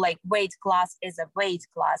whole weight class as a weight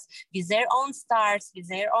class with their own stars, with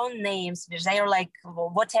their own names, with their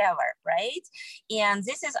whatever, right? And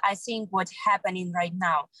this is, I think, what's happening right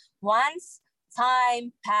now. Once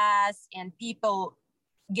time pass and people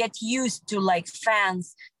get used to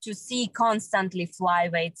fans to see constantly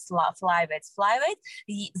flyweights,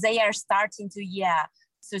 they are starting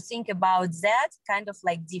to think about that kind of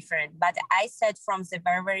different. But I said from the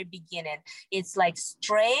very, very beginning, it's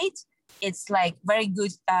straight, it's very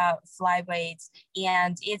good flyweights.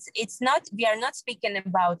 And it's not, we are not speaking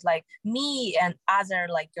about me and other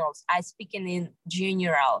girls. I speaking in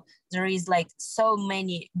general. There is so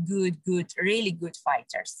many good, really good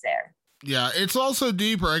fighters there. Yeah, it's also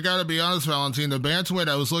deeper. I got to be honest, Valentina. Bantamweight,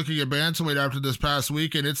 I was looking at bantamweight after this past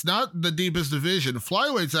weekend. It's not the deepest division.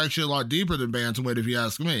 Flyweight's actually a lot deeper than bantamweight, if you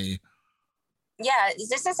ask me. Yeah,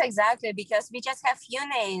 this is exactly because we just have few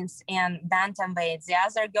names in bantamweight. The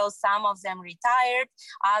other girls, some of them retired,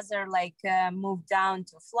 other moved down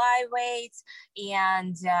to flyweights,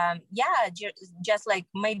 and just like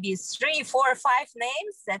maybe 3, 4, 5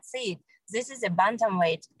 names. That's it. This is a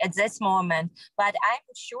bantamweight at this moment, but I'm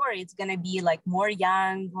sure it's gonna be like more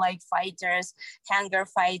young fighters, younger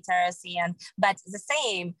fighters, but the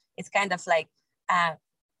same. It's kind of like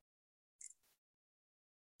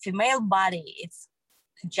female body. It's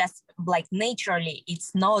just like naturally,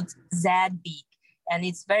 it's not that big, and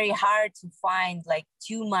it's very hard to find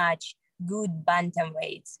too much good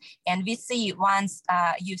bantamweights. And we see once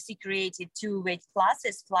UFC created 2 weight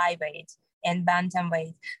classes, flyweight and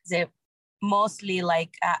bantamweight, they mostly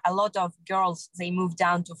a lot of girls, they moved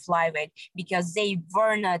down to flyweight because they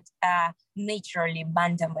were not naturally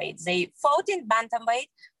bantamweight. They fought in bantamweight,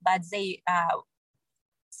 but they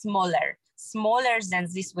smaller than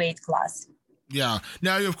this weight class. Yeah.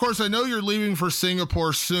 Now, of course, I know you're leaving for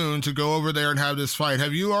Singapore soon to go over there and have this fight.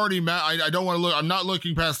 Have you already I don't want to look. I'm not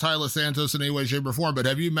looking past Tyler Santos in any way, shape, or form. But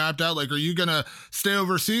have you mapped out? Are you gonna stay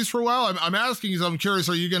overseas for a while? I'm asking because I'm curious.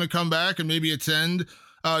 Are you gonna come back and maybe attend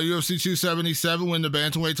UFC 277 when the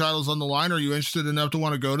bantamweight title's on the line? Are you interested enough to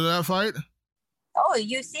want to go to that fight? Oh,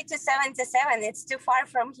 UFC 277, it's too far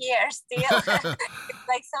from here still.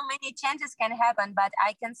 So many changes can happen, but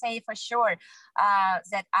I can say for sure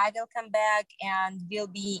that I will come back and will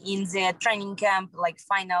be in the training camp,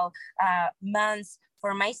 final months.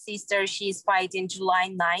 For my sister, she's fighting July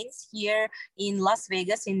 9th here in Las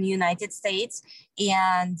Vegas in the United States.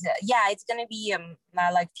 And it's going to be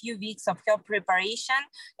few weeks of her preparation.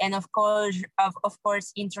 And of course,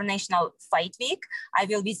 International Fight Week. I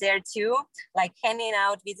will be there too, hanging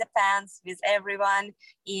out with the fans, with everyone,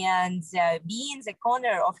 and be in the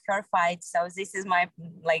corner of her fight. So this is my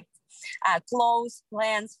close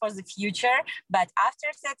plans for the future. But after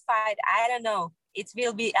that fight, I don't know. It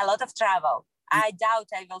will be a lot of travel. I doubt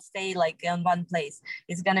I will stay in one place.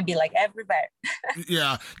 It's going to be everywhere.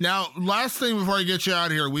 Yeah. Now, last thing before I get you out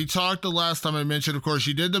of here, we talked the last time I mentioned, of course,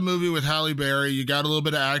 you did the movie with Halle Berry. You got a little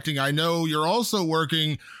bit of acting. I know you're also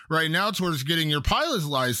working right now towards getting your pilot's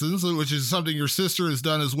license, which is something your sister has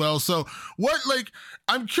done as well. So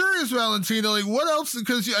I'm curious, Valentina, what else?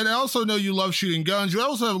 Because I also know you love shooting guns. You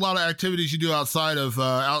also have a lot of activities you do outside of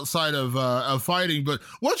fighting. But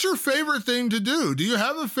what's your favorite thing to do? Do you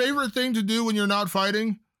have a favorite thing to do when you're not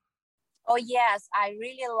fighting? Oh, yes, I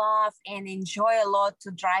really love and enjoy a lot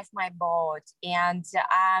to drive my boat. And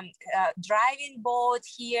driving boat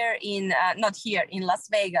here in, not here, in Las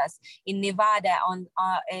Vegas, in Nevada,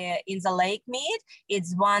 in the Lake Mead,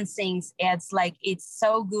 it's one thing. It's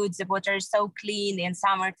so good. The water is so clean. In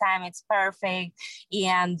summertime, it's perfect.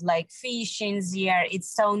 And fishing there,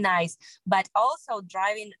 it's so nice. But also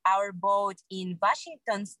driving our boat in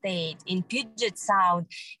Washington State, in Puget Sound,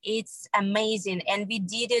 it's amazing. And we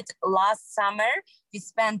did it last summer. We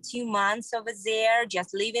spent 2 months over there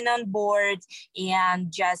just living on board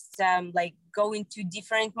and just going to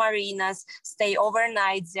different marinas, stay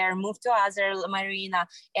overnight there, move to other marina,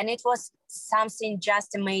 and it was something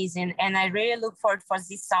just amazing. And I really look forward for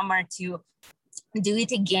this summer to do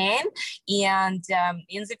it again. And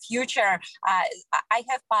in the future, I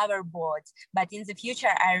have power boats, but in the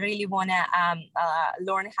future, I really want to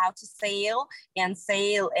learn how to sail and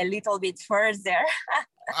sail a little bit further.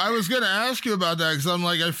 I was going to ask you about that because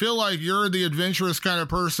I feel like you're the adventurous kind of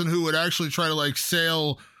person who would actually try to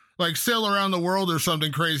sail around the world or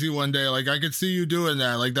something crazy one day. I could see you doing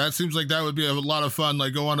that. That seems like that would be a lot of fun.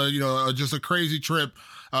 Go on just a crazy trip,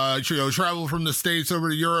 travel from the States over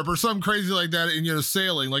to Europe or something crazy like that. And,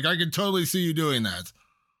 sailing, I could totally see you doing that.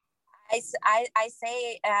 I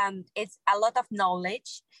say it's a lot of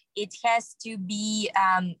knowledge. It has to be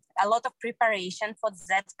a lot of preparation for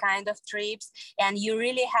that kind of trips. And you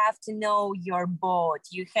really have to know your boat.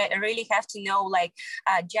 You really have to know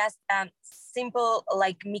just simple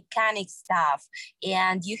mechanic stuff.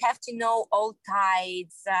 And you have to know all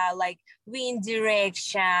tides, wind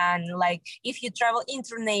direction, if you travel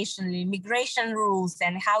internationally, migration rules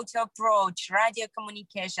and how to approach radio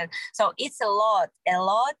communication. So it's a lot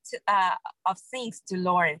of things to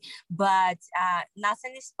learn, but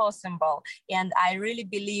nothing is possible. And I really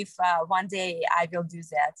believe one day I will do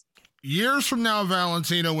that. Years from now,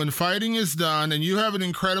 Valentina, when fighting is done, and you have an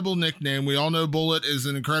incredible nickname, we all know Bullet is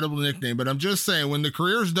an incredible nickname, but I'm just saying, when the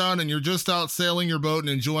career's done and you're just out sailing your boat and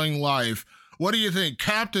enjoying life, what do you think?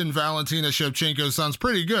 Captain Valentina Shevchenko sounds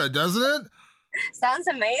pretty good, doesn't it? Sounds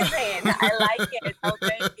amazing. I like it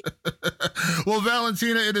already. Well,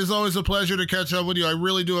 Valentina, it is always a pleasure to catch up with you. I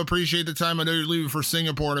really do appreciate the time. I know you're leaving for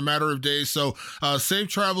Singapore in a matter of days, so safe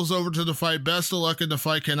travels over to the fight. Best of luck in the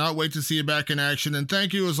fight. Cannot wait to see you back in action. And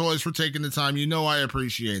thank you, as always, for taking the time. You know I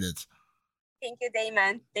appreciate it. Thank you,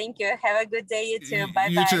 Damon. Thank you. Have a good day, you too. Bye-bye.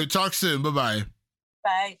 You too. Talk soon. Bye-bye.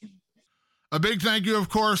 Bye. A big thank you, of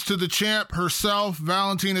course, to the champ herself,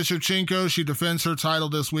 Valentina Shevchenko. She defends her title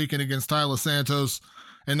this weekend against Taila Santos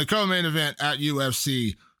in the co-main event at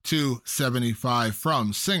UFC 275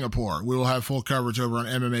 from Singapore. We will have full coverage over on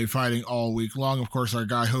MMA Fighting all week long. Of course, our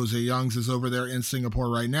guy Jose Youngs is over there in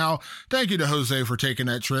Singapore right now. Thank you to Jose for taking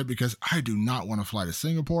that trip, because I do not want to fly to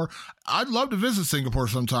Singapore. I'd love to visit Singapore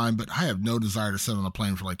sometime, but I have no desire to sit on a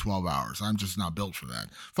plane for like 12 hours. I'm just not built for that.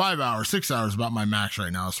 5 hours, 6 hours is about my max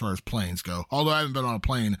right now as far as planes go. Although I haven't been on a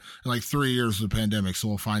plane in like 3 years of the pandemic, so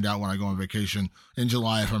we'll find out when I go on vacation in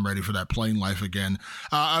July if I'm ready for that plane life again.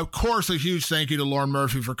 Of course, a huge thank you to Lauren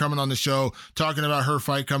Murphy for coming on the show, talking about her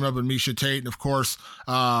fight coming up with Miesha Tate, and of course,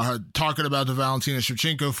 talking about the Valentina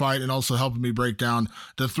Shevchenko fight, and also helping me break down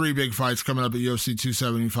the 3 big fights coming up at UFC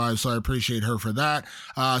 275. So I appreciate her for that.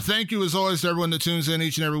 Thank you, as always, to everyone that tunes in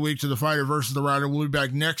each and every week to the Fighter versus the Writer. We'll be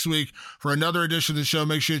back next week for another edition of the show.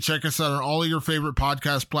 Make sure you check us out on all of your favorite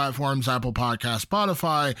podcast platforms: Apple Podcasts,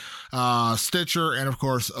 Spotify, Stitcher, and of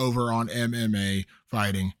course over on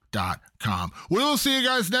MMAfighting.com. We will see you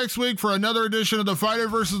guys next week for another edition of the Fighter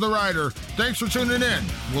versus the Writer. Thanks for tuning in.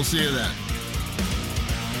 We'll see you then.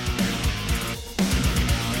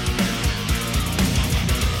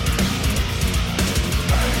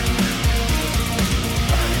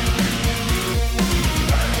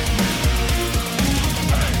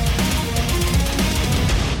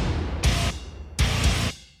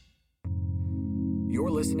 You're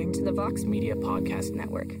listening to the Vox Media Podcast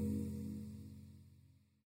Network.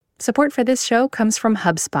 Support for this show comes from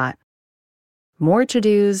HubSpot. More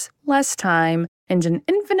to-dos, less time, and an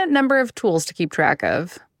infinite number of tools to keep track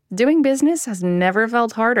of. Doing business has never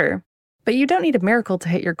felt harder. But you don't need a miracle to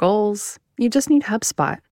hit your goals. You just need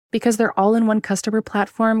HubSpot, because their all-in-one customer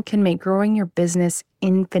platform can make growing your business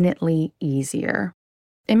infinitely easier.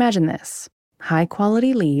 Imagine this: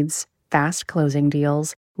 high-quality leads, fast closing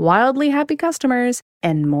deals, wildly happy customers,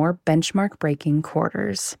 and more benchmark-breaking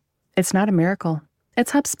quarters. It's not a miracle.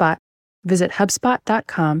 It's HubSpot. Visit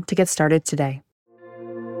HubSpot.com to get started today.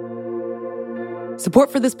 Support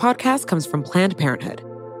for this podcast comes from Planned Parenthood.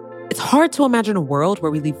 It's hard to imagine a world where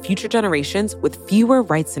we leave future generations with fewer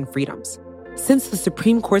rights and freedoms. Since the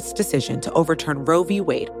Supreme Court's decision to overturn Roe v.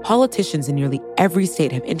 Wade, politicians in nearly every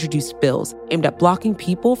state have introduced bills aimed at blocking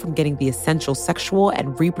people from getting the essential sexual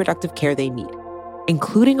and reproductive care they need,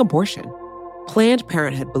 including abortion. Planned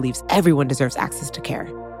Parenthood believes everyone deserves access to care.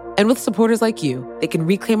 And with supporters like you, they can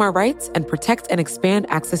reclaim our rights and protect and expand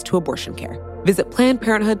access to abortion care. Visit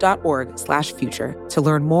PlannedParenthood.org/future to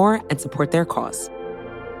learn more and support their cause.